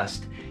fiber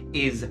dust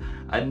is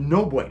a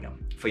no bueno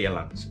for your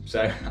lungs.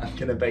 So I'm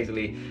gonna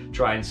basically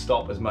try and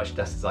stop as much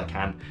dust as I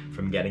can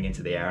from getting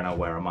into the air, and I'll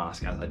wear a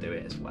mask as I do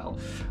it as well.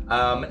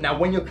 Now,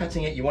 when you're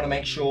cutting it, you wanna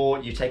make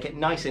sure you take it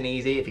nice and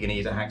easy if you're gonna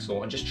use a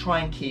hacksaw, and just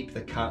try and keep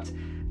the cut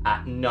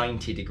at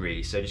 90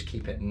 degrees. So just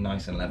keep it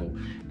nice and level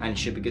and you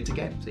should be good to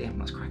go. So yeah,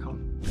 let's crack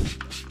on.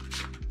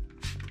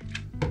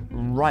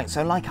 Right,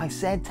 so like I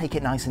said, take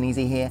it nice and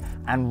easy here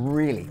and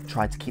really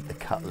try to keep the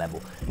cut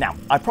level. Now,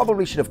 I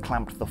probably should have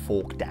clamped the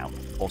fork down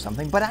or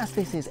something, but as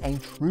this is a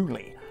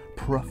truly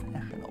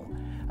professional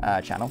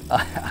channel,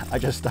 I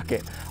just stuck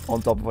it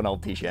on top of an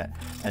old t-shirt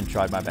and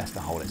tried my best to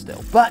hold it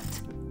still. But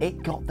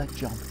it got the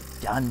job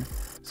done,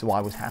 so I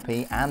was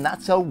happy, and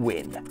that's a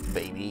win,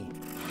 baby.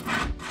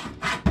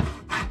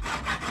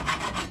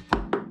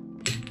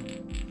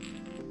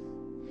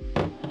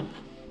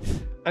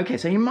 Okay,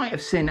 so you might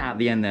have seen at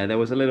the end there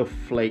was a little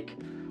flake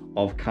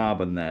of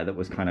carbon there that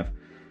was kind of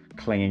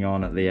clinging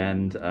on at the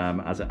end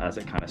as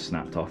it kind of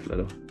snapped off, a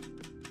little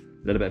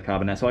bit of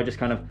carbon there. So I just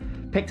kind of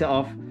picked it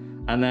off,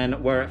 and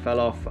then where it fell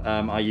off,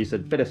 I used a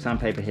bit of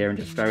sandpaper here and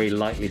just very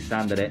lightly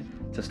sanded it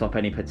to stop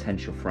any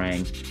potential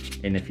fraying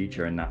in the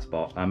future in that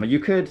spot. You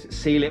could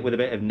seal it with a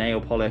bit of nail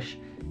polish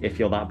if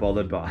you're that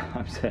bothered, but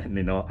I'm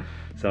certainly not.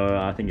 So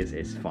I think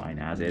it's fine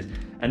as is.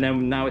 And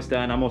then now it's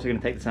done, I'm also going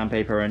to take the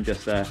sandpaper and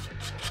just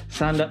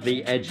sand up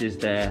the edges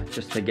there,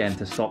 just again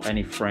to stop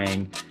any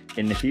fraying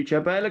in the future.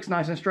 But it looks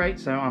nice and straight,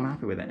 so I'm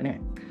happy with it. Anyway,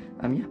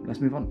 yeah, let's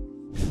move on.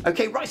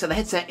 Okay, right, so the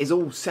headset is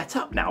all set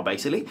up now,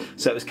 basically.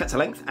 So it was cut to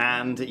length,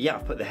 and yeah,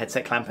 I've put the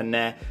headset clamp in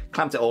there,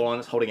 clamped it all on,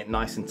 it's holding it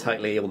nice and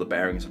tightly, all the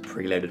bearings are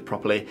preloaded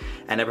properly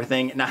and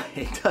everything. Now,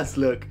 it does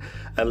look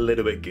a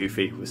little bit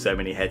goofy with so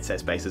many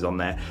headset spaces on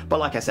there, but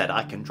like I said,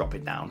 I can drop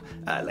it down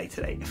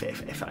later today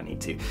if I need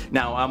to.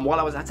 Now, while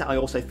I was at it, I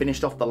also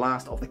finished off the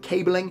last of the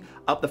cabling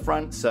up the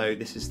front. So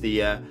this is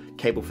the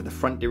cable for the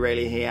front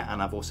derailleur here,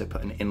 and I've also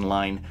put an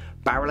inline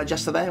barrel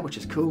adjuster there, which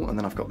is cool, and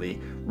then I've got the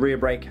rear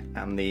brake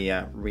and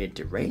the rear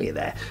derailleur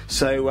there.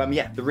 So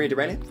yeah, the rear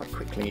derailleur, if I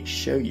quickly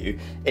show you,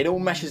 it all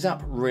meshes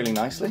up really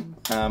nicely.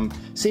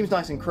 Seems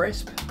nice and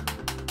crisp,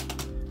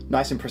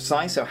 nice and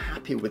precise, so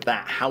happy with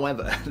that.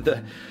 However,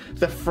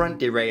 the front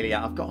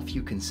derailleur, I've got a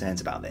few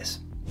concerns about this.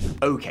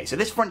 Okay, so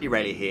this front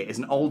derailleur here is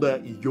an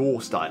older yaw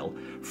style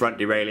front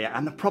derailleur,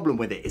 and the problem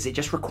with it is it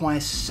just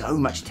requires so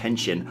much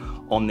tension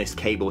on this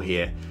cable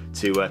here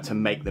to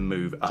make the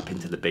move up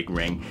into the big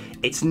ring.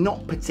 It's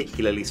not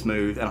particularly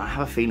smooth, and I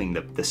have a feeling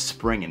that the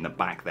spring in the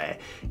back there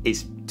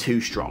is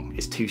too strong,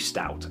 it's too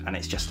stout, and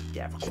it's just,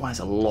 yeah, it requires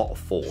a lot of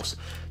force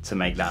to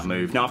make that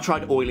move. Now, I've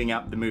tried oiling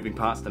up the moving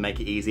parts to make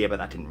it easier, but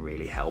that didn't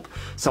really help.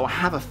 So I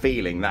have a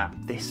feeling that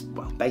this,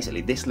 well, basically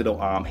this little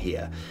arm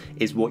here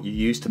is what you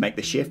use to make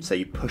the shift. So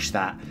you push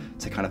that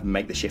to kind of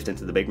make the shift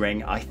into the big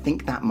ring. I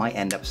think that might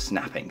end up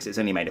snapping because it's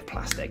only made of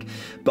plastic,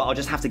 but I'll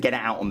just have to get it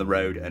out on the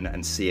road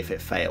and see if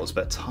it fails,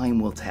 but time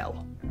will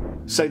tell.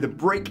 So the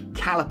brake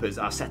calipers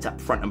are set up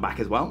front and back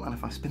as well, and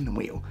if I spin the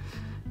wheel,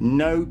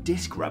 no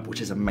disc rub,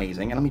 which is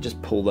amazing. And let me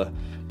just pull the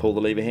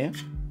lever here.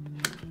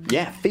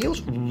 Yeah,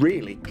 feels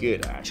really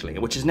good actually,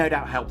 which is no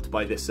doubt helped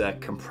by this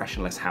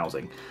compressionless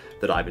housing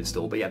that I've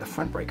installed. But yeah, the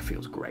front brake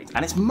feels great.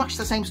 And it's much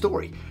the same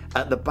story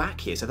at the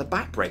back here. So the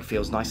back brake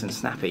feels nice and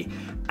snappy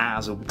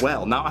as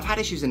well. Now, I've had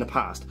issues in the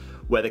past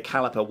where the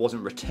caliper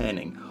wasn't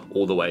returning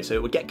all the way. So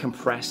it would get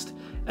compressed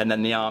and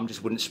then the arm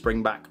just wouldn't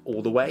spring back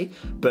all the way.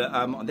 But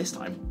this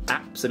time,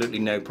 absolutely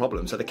no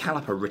problem. So the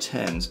caliper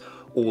returns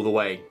all the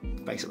way,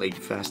 basically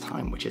first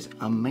time, which is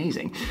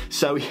amazing.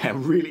 So yeah,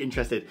 I'm really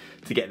interested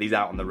to get these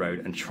out on the road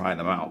and try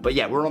them out. But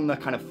yeah, we're on the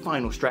kind of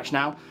final stretch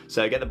now.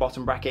 So get the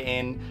bottom bracket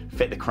in,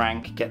 fit the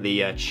crank, get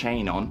the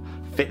chain on,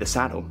 fit the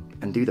saddle,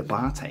 and do the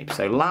bar tape.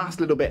 So last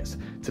little bits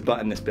to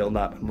button this build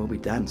up and we'll be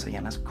done. So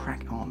yeah, let's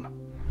crack on.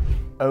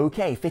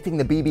 Okay, fitting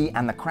the BB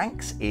and the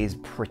cranks is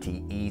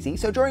pretty easy.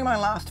 So during my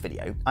last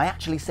video, I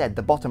actually said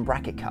the bottom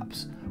bracket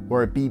cups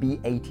were a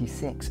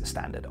BB86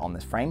 standard on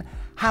this frame.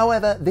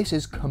 However, this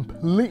is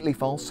completely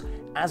false.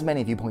 As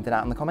many of you pointed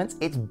out in the comments,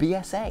 it's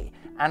BSA.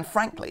 And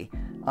frankly,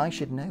 I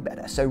should know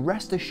better. So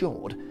rest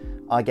assured,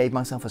 I gave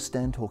myself a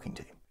stern talking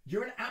to.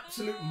 You're an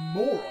absolute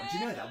moron, do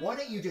you know that? Why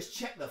don't you just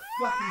check the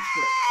fucking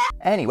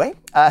script? Anyway,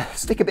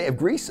 stick a bit of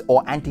grease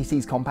or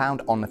anti-seize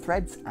compound on the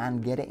threads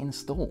and get it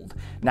installed.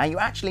 Now you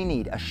actually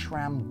need a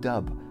SRAM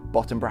dub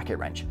bottom bracket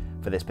wrench,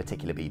 for this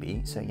particular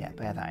BB, so yeah,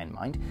 bear that in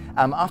mind.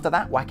 After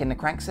that, whack in the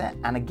crankset,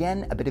 and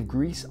again, a bit of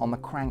grease on the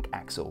crank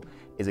axle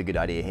is a good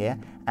idea here,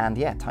 and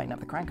yeah, tighten up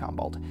the crank arm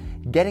bolt.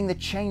 Getting the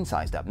chain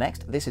sized up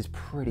next, this is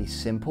pretty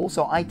simple,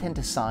 so I tend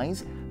to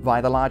size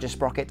via the largest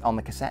sprocket on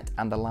the cassette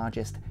and the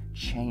largest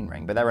chain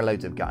ring, but there are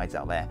loads of guides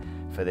out there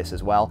for this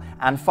as well.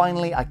 And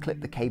finally, I clip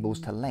the cables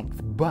to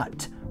length,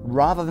 but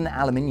rather than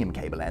aluminium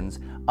cable ends,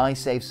 I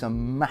save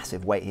some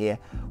massive weight here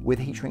with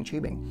heat shrink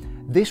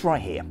tubing. This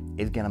right here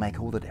is gonna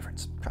make all the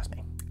difference, trust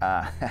me.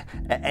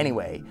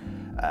 Anyway,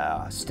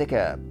 stick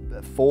a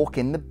fork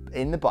in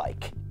the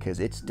bike, because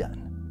it's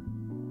done.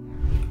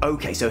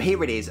 Okay, so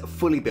here it is,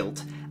 fully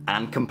built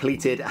and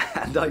completed,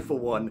 and I, for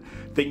one,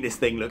 think this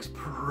thing looks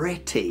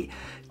pretty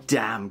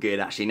damn good,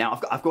 actually. Now,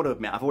 I've got to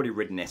admit, I've already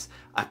ridden this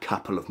a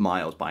couple of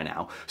miles by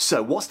now.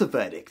 So what's the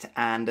verdict?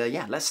 And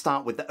yeah, let's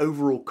start with the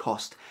overall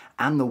cost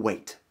and the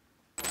weight.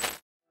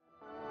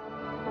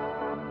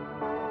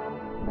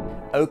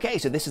 Okay,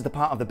 so this is the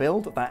part of the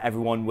build that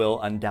everyone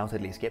will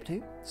undoubtedly skip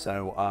to,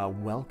 so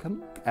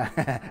welcome.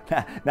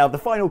 Now, the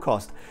final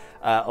cost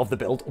of the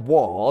build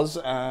was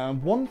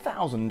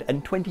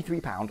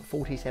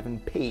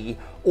 £1,023.47p,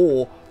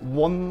 or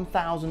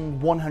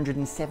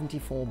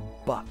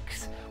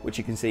 $1,174, which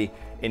you can see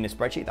in the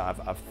spreadsheet that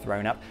I've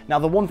thrown up. Now,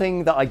 the one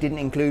thing that I didn't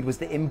include was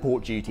the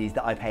import duties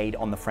that I paid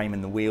on the frame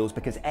and the wheels,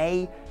 because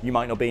A, you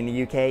might not be in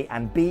the UK,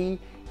 and B,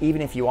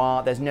 even if you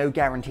are, there's no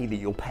guarantee that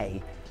you'll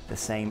pay the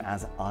same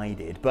as I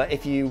did. But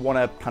if you want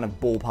to kind of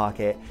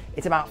ballpark it,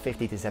 it's about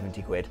 50 to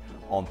 70 quid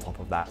on top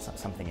of that,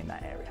 something in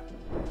that area.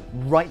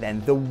 Right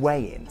then, the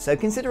weigh-in. So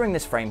considering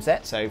this frame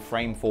set, so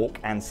frame, fork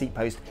and seat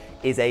post,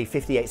 is a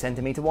 58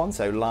 centimeter one,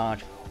 so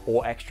large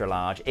or extra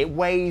large, it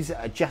weighs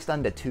just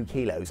under 2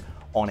 kilos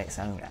on its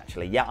own,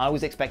 actually. Yeah, I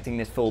was expecting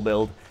this full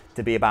build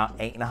to be about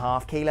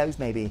 8.5 kilos,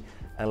 maybe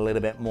a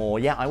little bit more.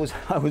 Yeah, I was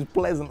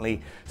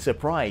pleasantly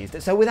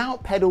surprised. So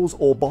without pedals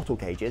or bottle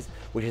cages,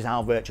 which is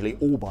how virtually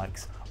all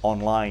bikes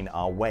online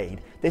are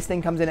weighed, this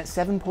thing comes in at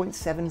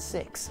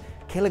 7.76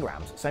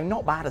 kilograms. So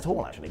not bad at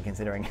all, actually,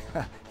 considering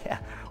yeah,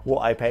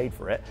 what I paid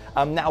for it.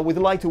 Now, with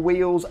lighter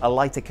wheels, a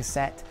lighter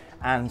cassette,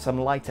 and some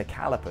lighter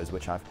calipers,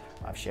 which I've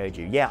showed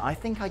you, yeah, I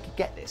think I could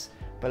get this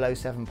below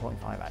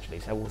 7.5 actually,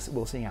 so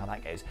we'll see how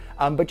that goes.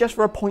 But just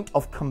for a point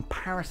of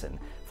comparison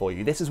for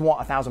you, this is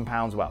what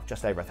 £1,000, well,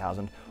 just over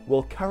 1,000,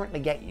 will currently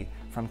get you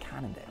from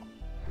Cannondale.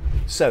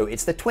 So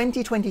it's the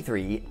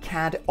 2023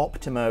 CAD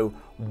Optimo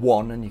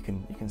 1, and you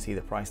can see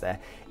the price there.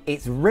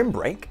 It's rim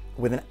brake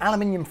with an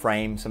aluminium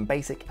frame, some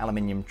basic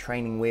aluminium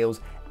training wheels,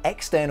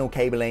 external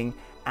cabling,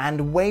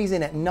 and weighs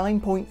in at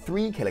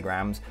 9.3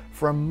 kilograms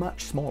for a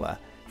much smaller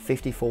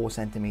 54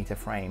 centimeter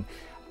frame.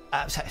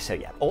 So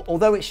yeah,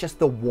 although it's just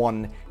the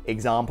one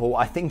example,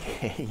 I think,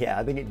 yeah,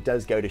 I think it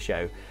does go to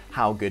show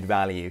how good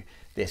value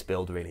this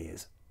build really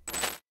is.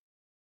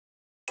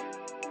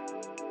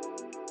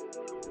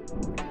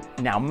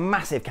 Now,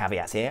 massive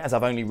caveats here, as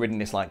I've only ridden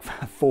this like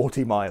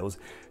 40 miles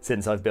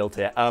since I've built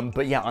it,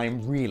 but yeah,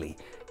 I'm really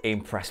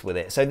impressed with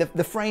it. So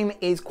the frame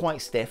is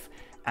quite stiff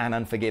and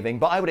unforgiving,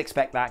 but I would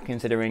expect that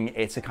considering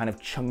it's a kind of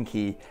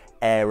chunky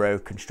Aero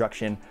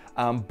construction.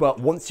 But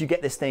once you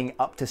get this thing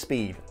up to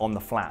speed on the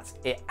flats,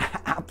 it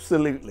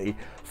absolutely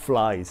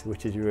flies,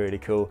 which is really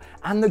cool.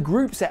 And the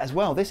group set as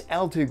well, this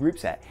L-TWOO group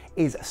set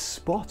is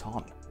spot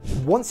on.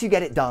 Once you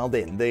get it dialed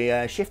in,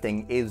 the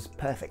shifting is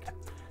perfect.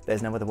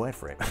 There's no other word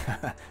for it.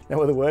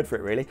 No other word for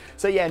it, really.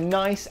 So yeah,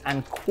 nice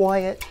and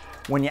quiet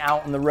when you're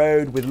out on the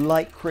road with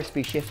light,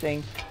 crispy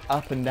shifting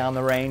up and down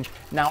the range.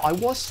 Now, I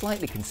was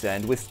slightly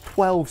concerned with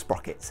 12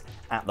 sprockets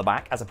at the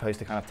back as opposed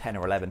to kind of 10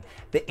 or 11.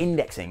 The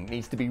indexing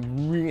needs to be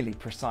really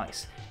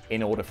precise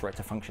in order for it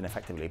to function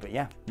effectively. But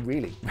yeah,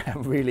 really,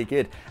 really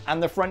good.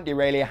 And the front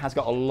derailleur has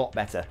got a lot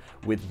better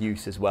with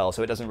use as well,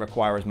 so it doesn't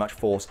require as much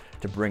force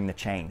to bring the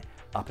chain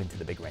up into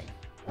the big ring.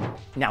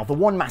 Now, the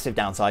one massive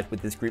downside with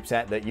this group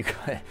set that you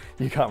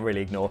can't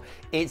really ignore,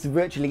 it's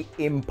virtually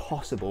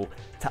impossible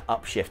to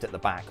upshift at the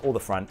back or the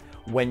front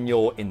when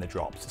you're in the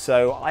drops.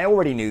 So I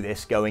already knew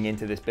this going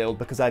into this build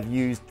because I've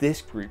used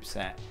this group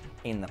set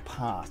in the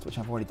past, which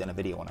I've already done a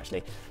video on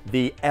actually,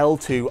 the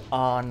L-TWOO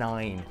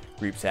R9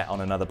 group set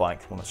on another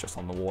bike, one that's just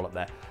on the wall up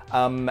there.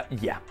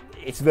 Yeah,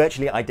 it's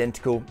virtually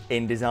identical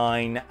in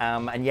design,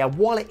 and yeah,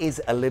 while it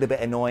is a little bit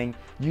annoying,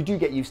 you do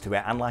get used to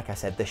it, and like I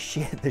said, the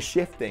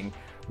shifting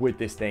with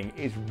this thing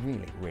is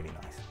really, really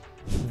nice.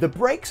 The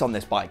brakes on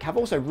this bike have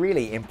also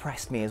really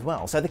impressed me as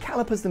well. So the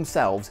calipers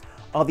themselves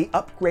are the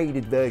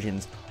upgraded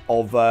versions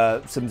of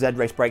some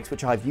Zrace brakes,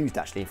 which I've used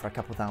actually for a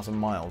couple thousand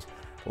miles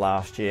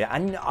last year,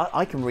 and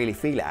I can really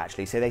feel it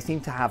actually. So they seem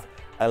to have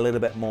a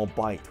little bit more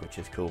bite, which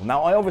is cool.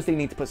 Now, I obviously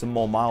need to put some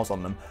more miles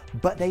on them,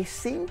 but they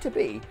seem to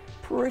be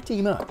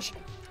pretty much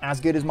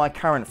as good as my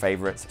current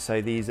favorites.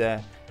 So these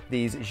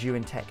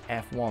JuinTech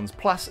F1s,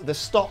 plus the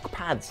stock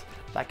pads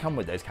that come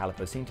with those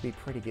calipers seem to be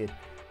pretty good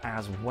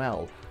as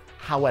well.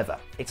 However,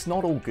 it's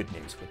not all good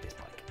news with this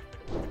bike.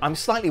 I'm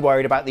slightly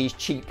worried about these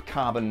cheap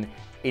carbon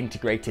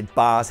integrated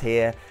bars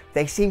here.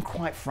 They seem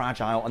quite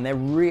fragile and they're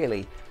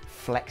really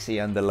flexy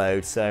under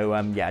load. So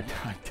yeah,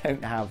 I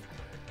don't have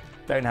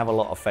don't have a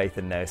lot of faith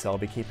in those, so I'll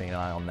be keeping an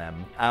eye on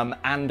them.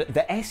 And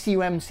the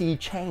SUMC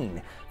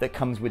chain that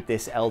comes with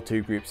this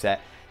L-TWOO group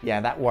set, yeah,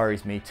 that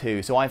worries me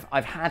too. So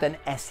I've had an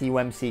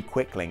SUMC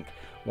quick link,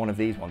 one of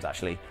these ones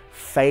actually,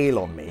 fail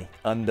on me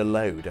under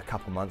load a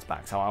couple months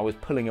back. So I was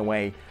pulling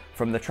away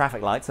from the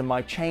traffic lights and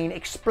my chain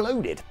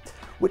exploded,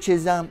 which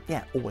is,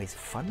 yeah, always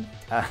fun.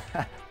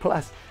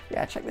 Plus,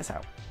 yeah, check this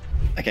out.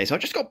 Okay, so I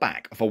just got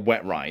back off a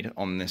wet ride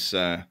on this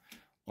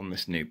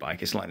new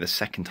bike. It's like the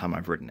second time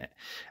I've ridden it.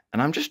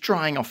 And I'm just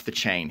drying off the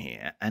chain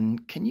here.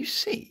 And can you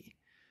see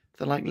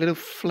the like little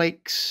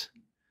flakes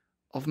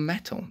of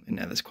metal in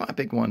there? There's quite a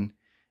big one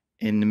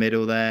in the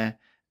middle there.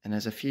 And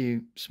there's a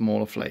few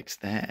smaller flakes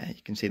there.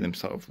 You can see them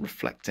sort of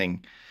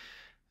reflecting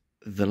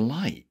the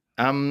light.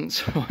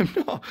 So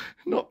I'm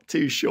not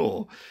too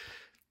sure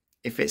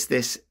if it's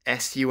this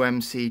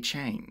SUMC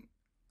chain.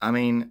 I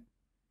mean,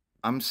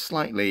 I'm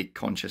slightly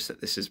conscious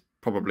that this is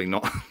probably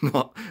not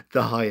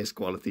the highest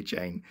quality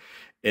chain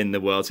in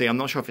the world. See, I'm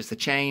not sure if it's the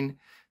chain,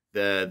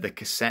 the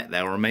cassette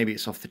there, or maybe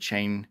it's off the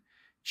chain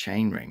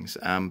rings.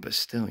 But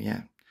still,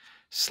 yeah,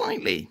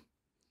 slightly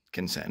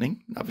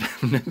concerning.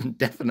 I've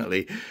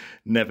definitely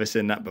never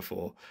seen that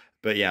before.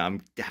 But yeah,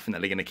 I'm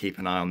definitely going to keep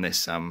an eye on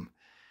this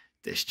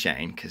this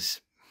chain,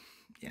 because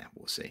yeah,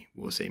 we'll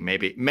see.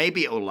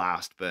 Maybe it'll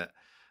last, but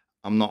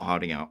I'm not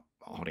holding out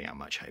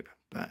much hope.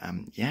 But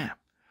yeah,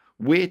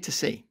 weird to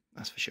see,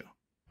 that's for sure.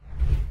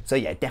 So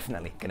yeah,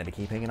 definitely going to be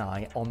keeping an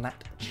eye on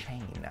that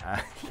chain.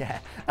 Yeah.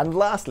 And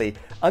lastly,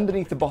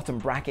 underneath the bottom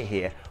bracket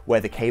here,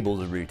 where the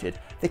cables are routed,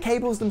 the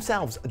cables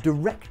themselves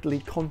directly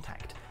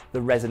contact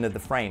the resin of the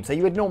frame. So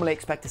you would normally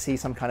expect to see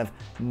some kind of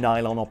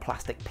nylon or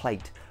plastic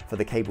plate for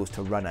the cables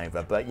to run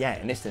over. But yeah,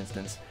 in this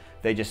instance,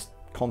 they just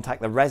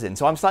contact the resin.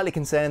 So I'm slightly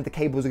concerned the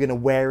cables are going to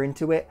wear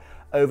into it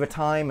over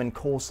time and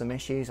cause some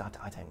issues. I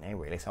don't know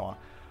really, so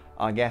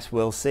I guess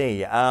we'll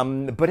see.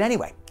 But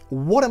anyway,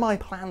 what are my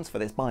plans for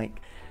this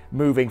bike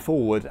moving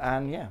forward,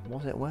 and yeah,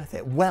 was it worth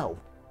it? Well,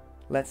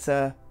 let's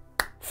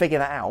figure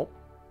that out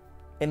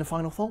in the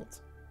final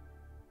thoughts.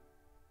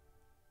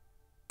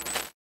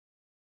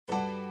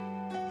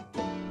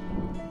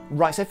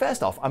 Right, so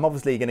first off, I'm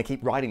obviously going to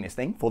keep riding this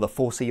thing for the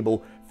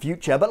foreseeable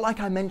future, but like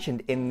I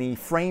mentioned in the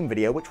frame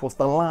video, which was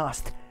the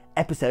last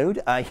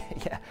episode,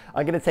 yeah,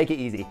 I'm going to take it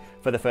easy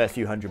for the first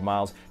few 100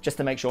 miles, just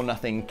to make sure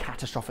nothing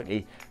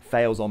catastrophically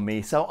fails on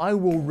me. So I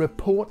will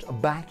report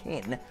back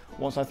in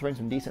once I've thrown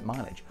some decent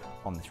mileage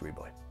on this rude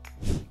boy.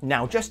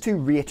 Now, just to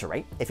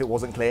reiterate, if it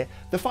wasn't clear,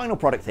 the final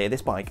product here,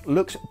 this bike,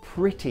 looks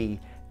pretty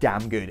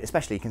damn good,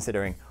 especially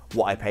considering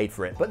what I paid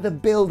for it. But the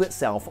build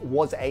itself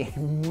was a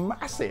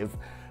massive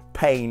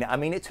pain. I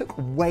mean, it took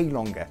way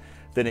longer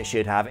than it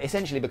should have,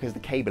 essentially because the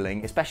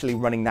cabling, especially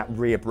running that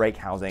rear brake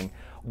housing,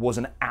 was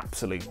an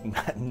absolute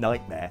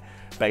nightmare,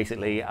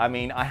 basically. I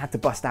mean, I had to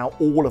bust out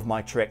all of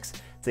my tricks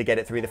to get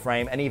it through the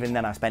frame, and even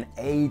then I spent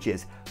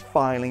ages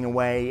filing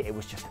away. It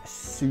was just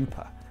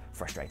super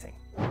frustrating.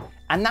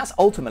 And that's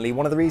ultimately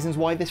one of the reasons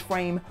why this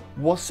frame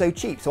was so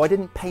cheap. So I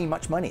didn't pay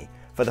much money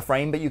for the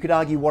frame, but you could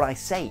argue what I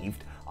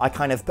saved, I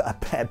kind of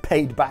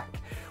paid back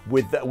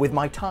with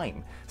my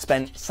time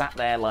spent sat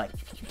there like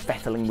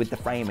fettling with the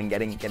frame and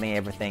getting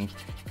everything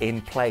in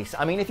place.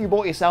 I mean, if you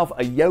bought yourself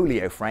a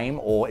Yoleo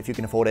frame, or if you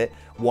can afford it,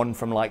 one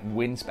from like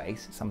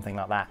Winspace, something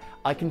like that,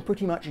 I can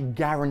pretty much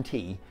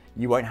guarantee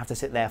you won't have to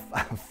sit there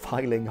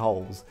filing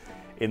holes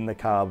in the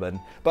carbon.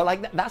 But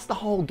like that's the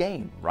whole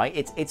game, right?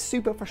 It's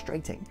super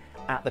frustrating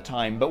at the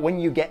time, but when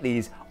you get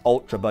these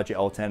ultra budget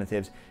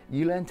alternatives,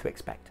 you learn to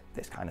expect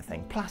this kind of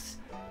thing. Plus,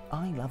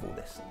 I love all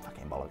this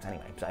fucking bollocks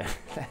anyway, so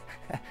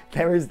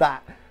there is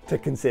that to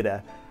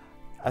consider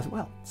as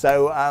well.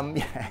 So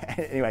yeah,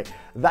 anyway,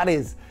 that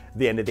is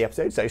the end of the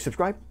episode. So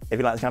subscribe if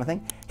you like this kind of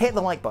thing. Hit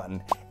the like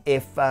button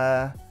if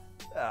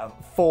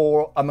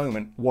for a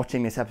moment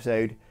watching this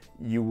episode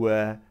you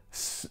were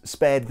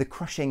spared the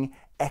crushing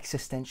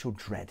existential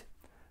dread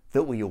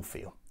that we all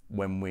feel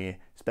when we're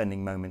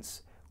spending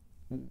moments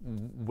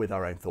with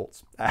our own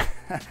thoughts.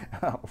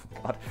 Oh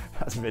God,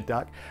 that's a bit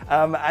dark.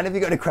 And if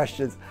you've got any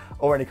questions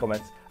or any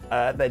comments,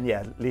 then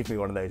yeah, leave me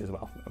one of those as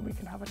well and we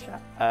can have a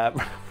chat.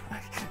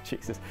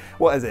 Jesus,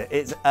 what is it?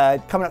 It's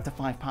coming up to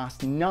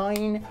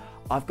 9:05.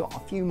 I've got a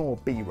few more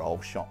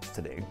B-roll shots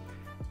to do,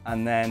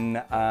 and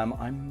then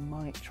I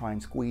might try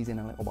and squeeze in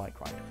a little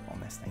bike ride on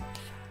this thing.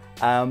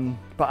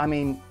 But I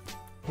mean,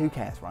 who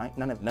cares, right?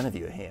 None of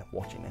you are here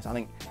watching this. I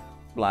think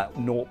like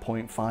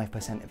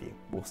 0.5% of you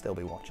will still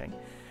be watching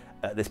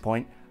at this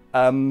point.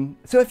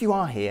 So if you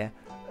are here,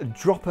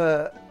 drop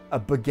a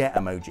baguette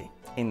emoji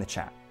in the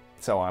chat.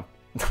 So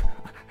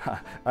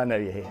I know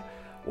you're here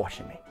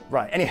watching me.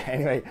 Right,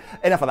 anyway,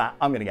 enough of that.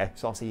 I'm gonna go.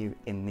 So I'll see you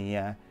in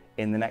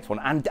the next one.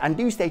 And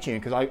do stay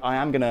tuned, because I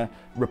am gonna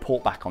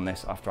report back on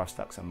this after I've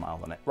stuck some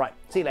miles on it. Right,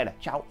 see you later.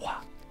 Ciao.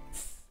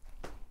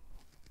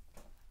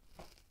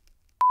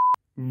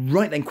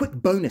 Right then, quick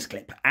bonus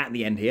clip at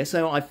the end here.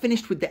 So I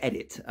finished with the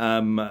edit. I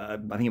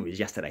think it was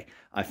yesterday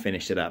I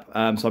finished it up.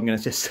 So I'm going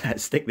to just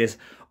stick this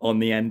on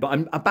the end. But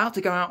I'm about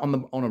to go out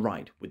on a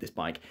ride with this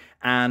bike,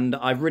 and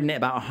I've ridden it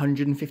about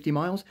 150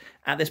 miles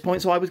at this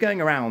point. So I was going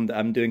around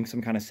doing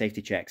some kind of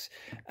safety checks,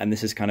 and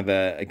this is kind of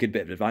a good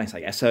bit of advice, I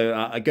guess. So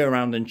I go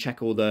around and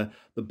check all the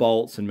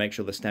bolts and make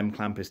sure the stem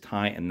clamp is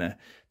tight and the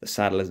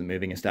saddle isn't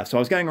moving and stuff. So I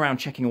was going around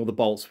checking all the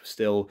bolts were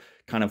still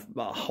kind of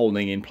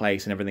holding in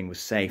place and everything was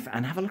safe.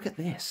 And have a look at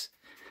this.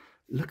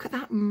 Look at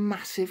that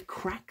massive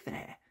crack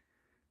there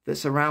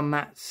that's around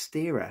that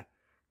steerer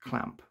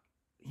clamp.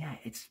 Yeah,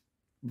 it's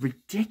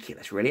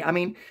ridiculous, really. I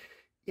mean,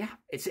 yeah,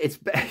 it's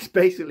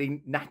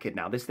basically knackered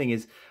now. This thing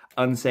is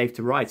unsafe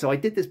to ride. So I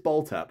did this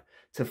bolt up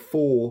to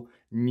 4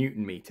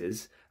 Newton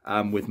meters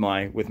with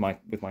my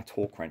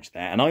torque wrench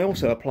there, and I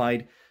also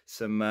applied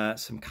some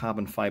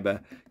carbon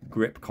fiber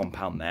grip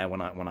compound there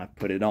when I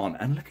put it on.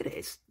 And look at it,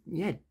 it's,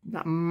 yeah,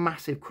 that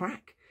massive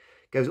crack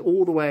goes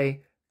all the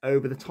way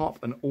over the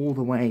top and all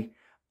the way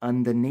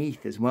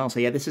underneath as well. So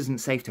yeah, this isn't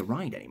safe to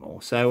ride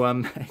anymore. So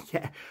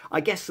yeah, I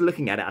guess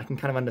looking at it, I can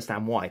kind of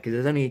understand why, because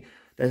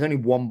there's only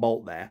one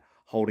bolt there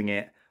holding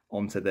it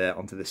onto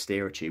the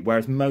steerer tube,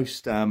 whereas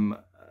most kind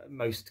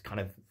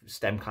of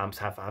stem clamps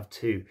have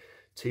two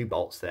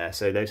bolts there.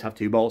 So those have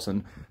 2 bolts,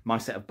 and my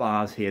set of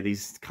bars here,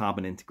 these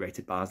carbon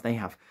integrated bars, they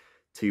have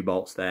 2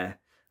 bolts there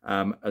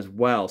as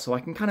well. So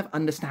I can kind of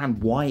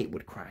understand why it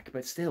would crack,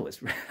 but still,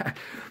 it's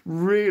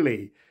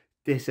really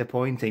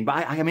disappointing.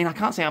 But I mean, I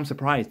can't say I'm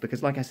surprised,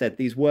 because like I said,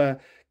 these were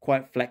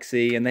quite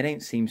flexy and they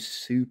don't seem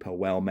super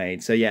well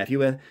made. So yeah, if you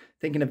were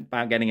thinking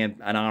about getting an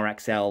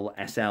RXL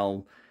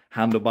SL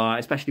handlebar,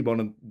 especially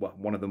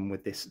one of them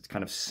with this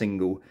kind of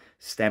single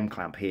stem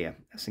clamp here,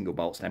 a single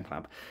bolt stem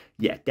clamp,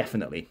 yeah,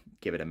 definitely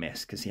give it a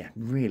miss, because yeah,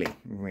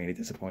 really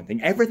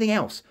disappointing. Everything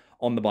else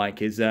on the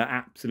bike is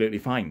absolutely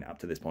fine up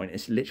to this point.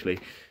 It's literally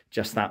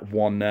just that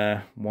one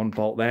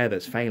bolt there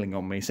that's failing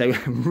on me. So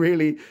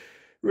really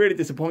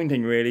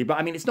disappointing, really. But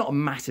I mean, it's not a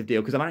massive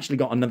deal, because I've actually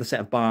got another set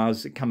of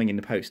bars coming in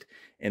the post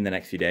in the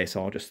next few days,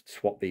 so I'll just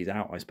swap these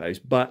out, I suppose.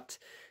 But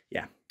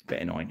yeah, a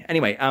bit annoying.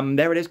 Anyway,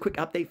 there it is, quick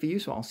update for you,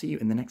 so I'll see you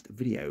in the next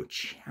video.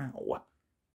 Ciao.